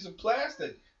felt a piece of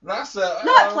plastic. And I said,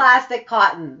 not plastic,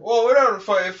 cotton. Well, whatever the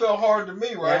fuck. It felt hard to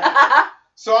me, right?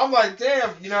 So I'm like,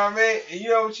 damn, you know what I mean? And you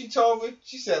know what she told me?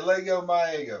 She said, Lego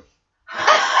my ego.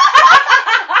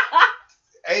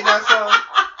 Ain't that something?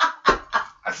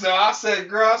 So I said,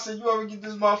 girl, you want me to get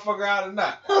this motherfucker out or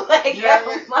not?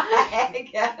 Lego my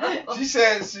ego. She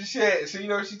said, so you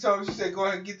know what she told me? She said, go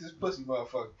ahead and get this pussy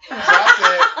motherfucker. So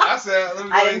I said, let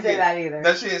me go I ahead didn't and say get that it. either.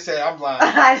 No, she didn't say it. I'm lying.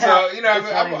 I know. So, you know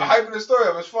what I mean? I'm hyping the story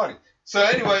up. It's funny. So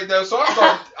anyway, though, so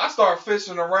I start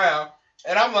fishing around,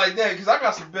 and I'm like, damn, because I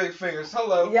got some big fingers.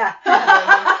 Hello. Yeah.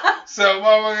 So,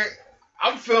 motherfucker,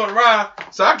 I'm feeling around,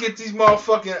 so I get these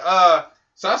motherfucking,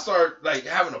 so I start, like,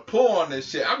 having to pull on this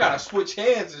shit. I gotta switch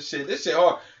hands and shit. This shit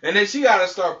hard. And then she gotta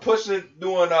start pushing,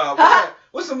 doing,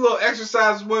 what's some little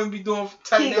exercises women be doing?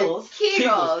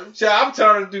 Kegels. So I'm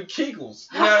telling her to do Kegels.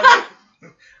 You know what I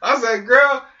mean? I was like,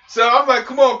 girl, so I'm like,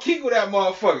 come on, Kegel that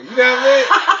motherfucker. You know what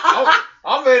I mean?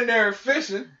 I'm in there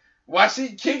fishing while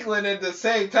she kegling at the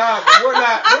same time. We're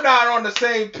not on the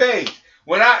same page.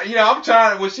 When I'm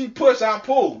trying, when she push, I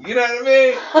pull. You know what I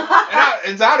mean?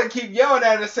 And I keep yelling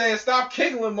at her saying, stop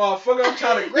kegling, motherfucker. I'm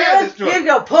trying to grab this joint. You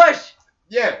go push.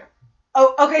 Yeah.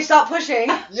 Oh, okay, stop pushing.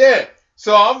 Yeah.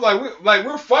 So I'm like,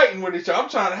 we're fighting with each other. I'm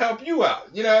trying to help you out.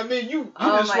 You know what I mean?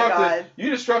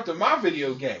 You disrupted my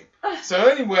video game. So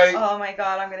anyway. Oh my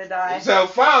God, I'm gonna die. So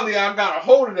finally, I got a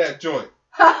hold of that joint.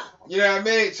 You know what I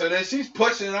mean? So then she's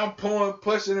pushing and I'm pulling,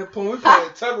 pushing and pulling. We're playing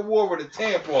tug of war with a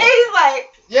tampon. He's like.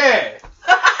 Yeah.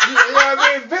 You know what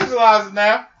I mean? Visualize it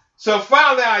now. So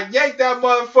finally, I yanked that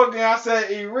motherfucker and I said,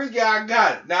 Eureka, I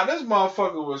got it. Now, this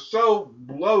motherfucker was so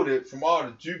bloated from all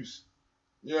the juice.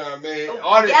 You know what I mean?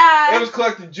 It was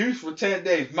collecting juice for 10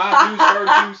 days. My juice,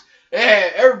 her juice. It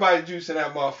had everybody's juice in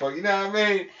that motherfucker. You know what I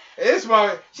mean?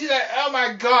 And she's like, oh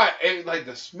my God. And like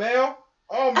the smell,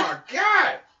 oh my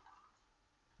God.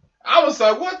 I was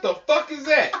like, what the fuck is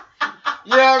that?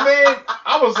 You know what I mean?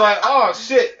 I was like, oh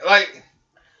shit. Like,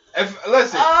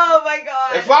 oh my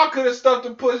God. If I could have stuffed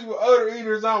the pussy with other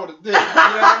eaters, I would have did it. You know what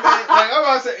I mean? Like, I'm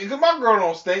not saying, because my girl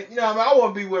don't stink. You know what I mean? I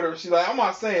wouldn't be with her. She's like, I'm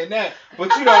not saying that. But,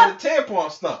 the tampon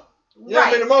stunk. You know what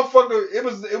I mean? The motherfucker,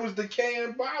 it was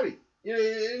decaying body. You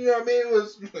know what I mean? It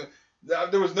was,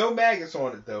 there was no maggots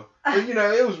on it, though. But,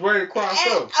 it was ready to cross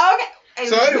over. Okay.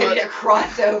 So anyway. Ready to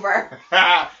cross over.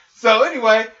 So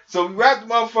anyway, we wrapped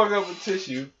the motherfucker up with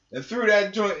tissue. And threw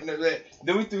that joint in that.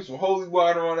 Then we threw some holy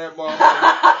water on that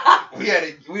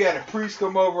motherfucker. we had a priest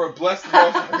come over and bless the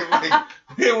motherfucker.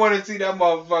 We didn't want to see that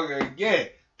motherfucker again.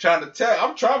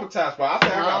 I'm traumatized by it. I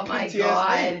think I got PTSD.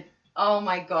 God. Oh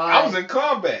my God. I was in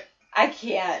combat. I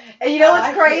can't. And you know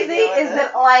what's crazy is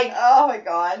that oh my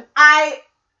God.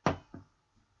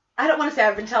 I don't want to say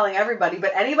I've been telling everybody,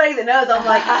 but anybody that knows, I'm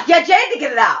like, yeah, Jay had to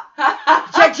get it out.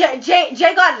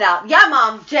 Jay got it out. Yeah,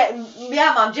 Mom. Jay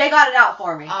got it out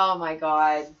for me. Oh my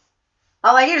God.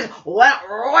 I'm like, he just went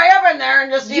right up in there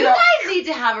and just, you guys need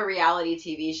to have a reality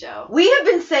TV show. We have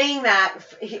been saying that.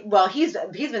 He's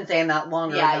been saying that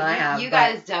longer than I have. You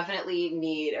guys definitely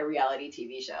need a reality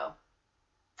TV show,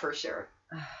 for sure.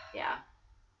 Yeah.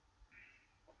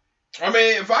 I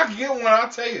mean, if I could get one, I'll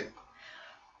tell you.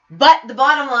 But the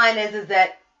bottom line is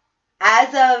that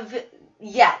as of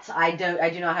yet, I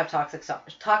do not have toxic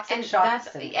shock. And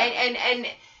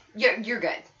you're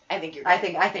good. I think you're good. I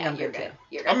think I'm good too.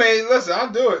 You're good. I mean, listen,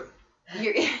 I'll do it.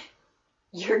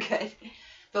 You're good.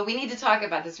 But we need to talk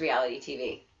about this reality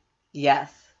TV.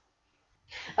 Yes.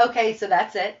 Okay, so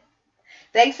that's it.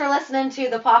 Thanks for listening to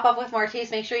the Pop Up with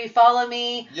Martise. Make sure you follow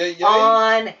me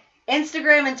on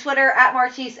Instagram and Twitter at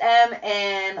Martise M,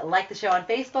 and like the show on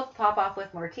Facebook, Pop Off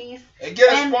with Martise. And get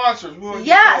us sponsors.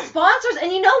 Sponsors.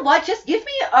 And you know what? Just give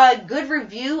me a good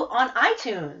review on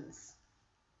iTunes.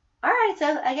 All right.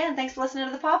 So again, thanks for listening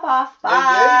to the Pop Off.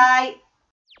 Bye.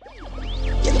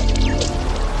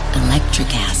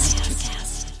 Electricast.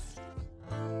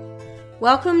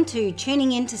 Welcome to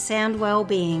Tuning Into Sound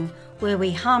Wellbeing, where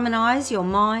we harmonise your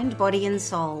mind, body and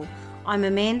soul. I'm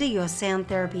Amanda, your sound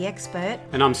therapy expert.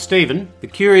 And I'm Stephen, the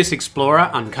curious explorer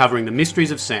uncovering the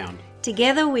mysteries of sound.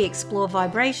 Together we explore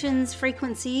vibrations,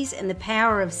 frequencies and the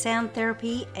power of sound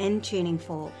therapy and tuning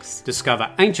forks. Discover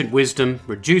ancient wisdom,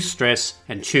 reduce stress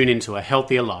and tune into a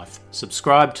healthier life.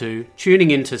 Subscribe to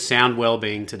Tuning Into Sound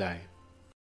Wellbeing today.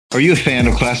 Are you a fan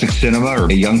of classic cinema or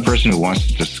a young person who wants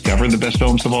to discover the best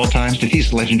films of all time? Do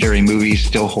these legendary movies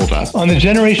still hold up? On the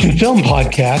Generation Film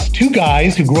podcast, two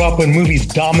guys who grew up when movies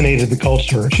dominated the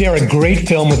culture share a great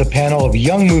film with a panel of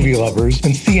young movie lovers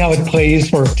and see how it plays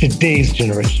for today's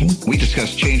generation. We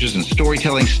discuss changes in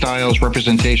storytelling styles,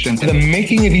 representation, the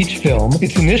making of each film,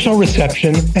 its initial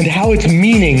reception, and how its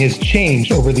meaning has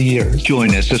changed over the years.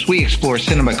 Join us as we explore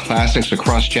cinema classics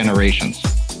across generations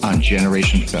on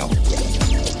Generation Film.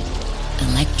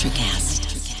 Electricast.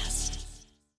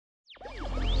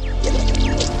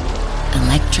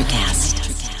 Electricast.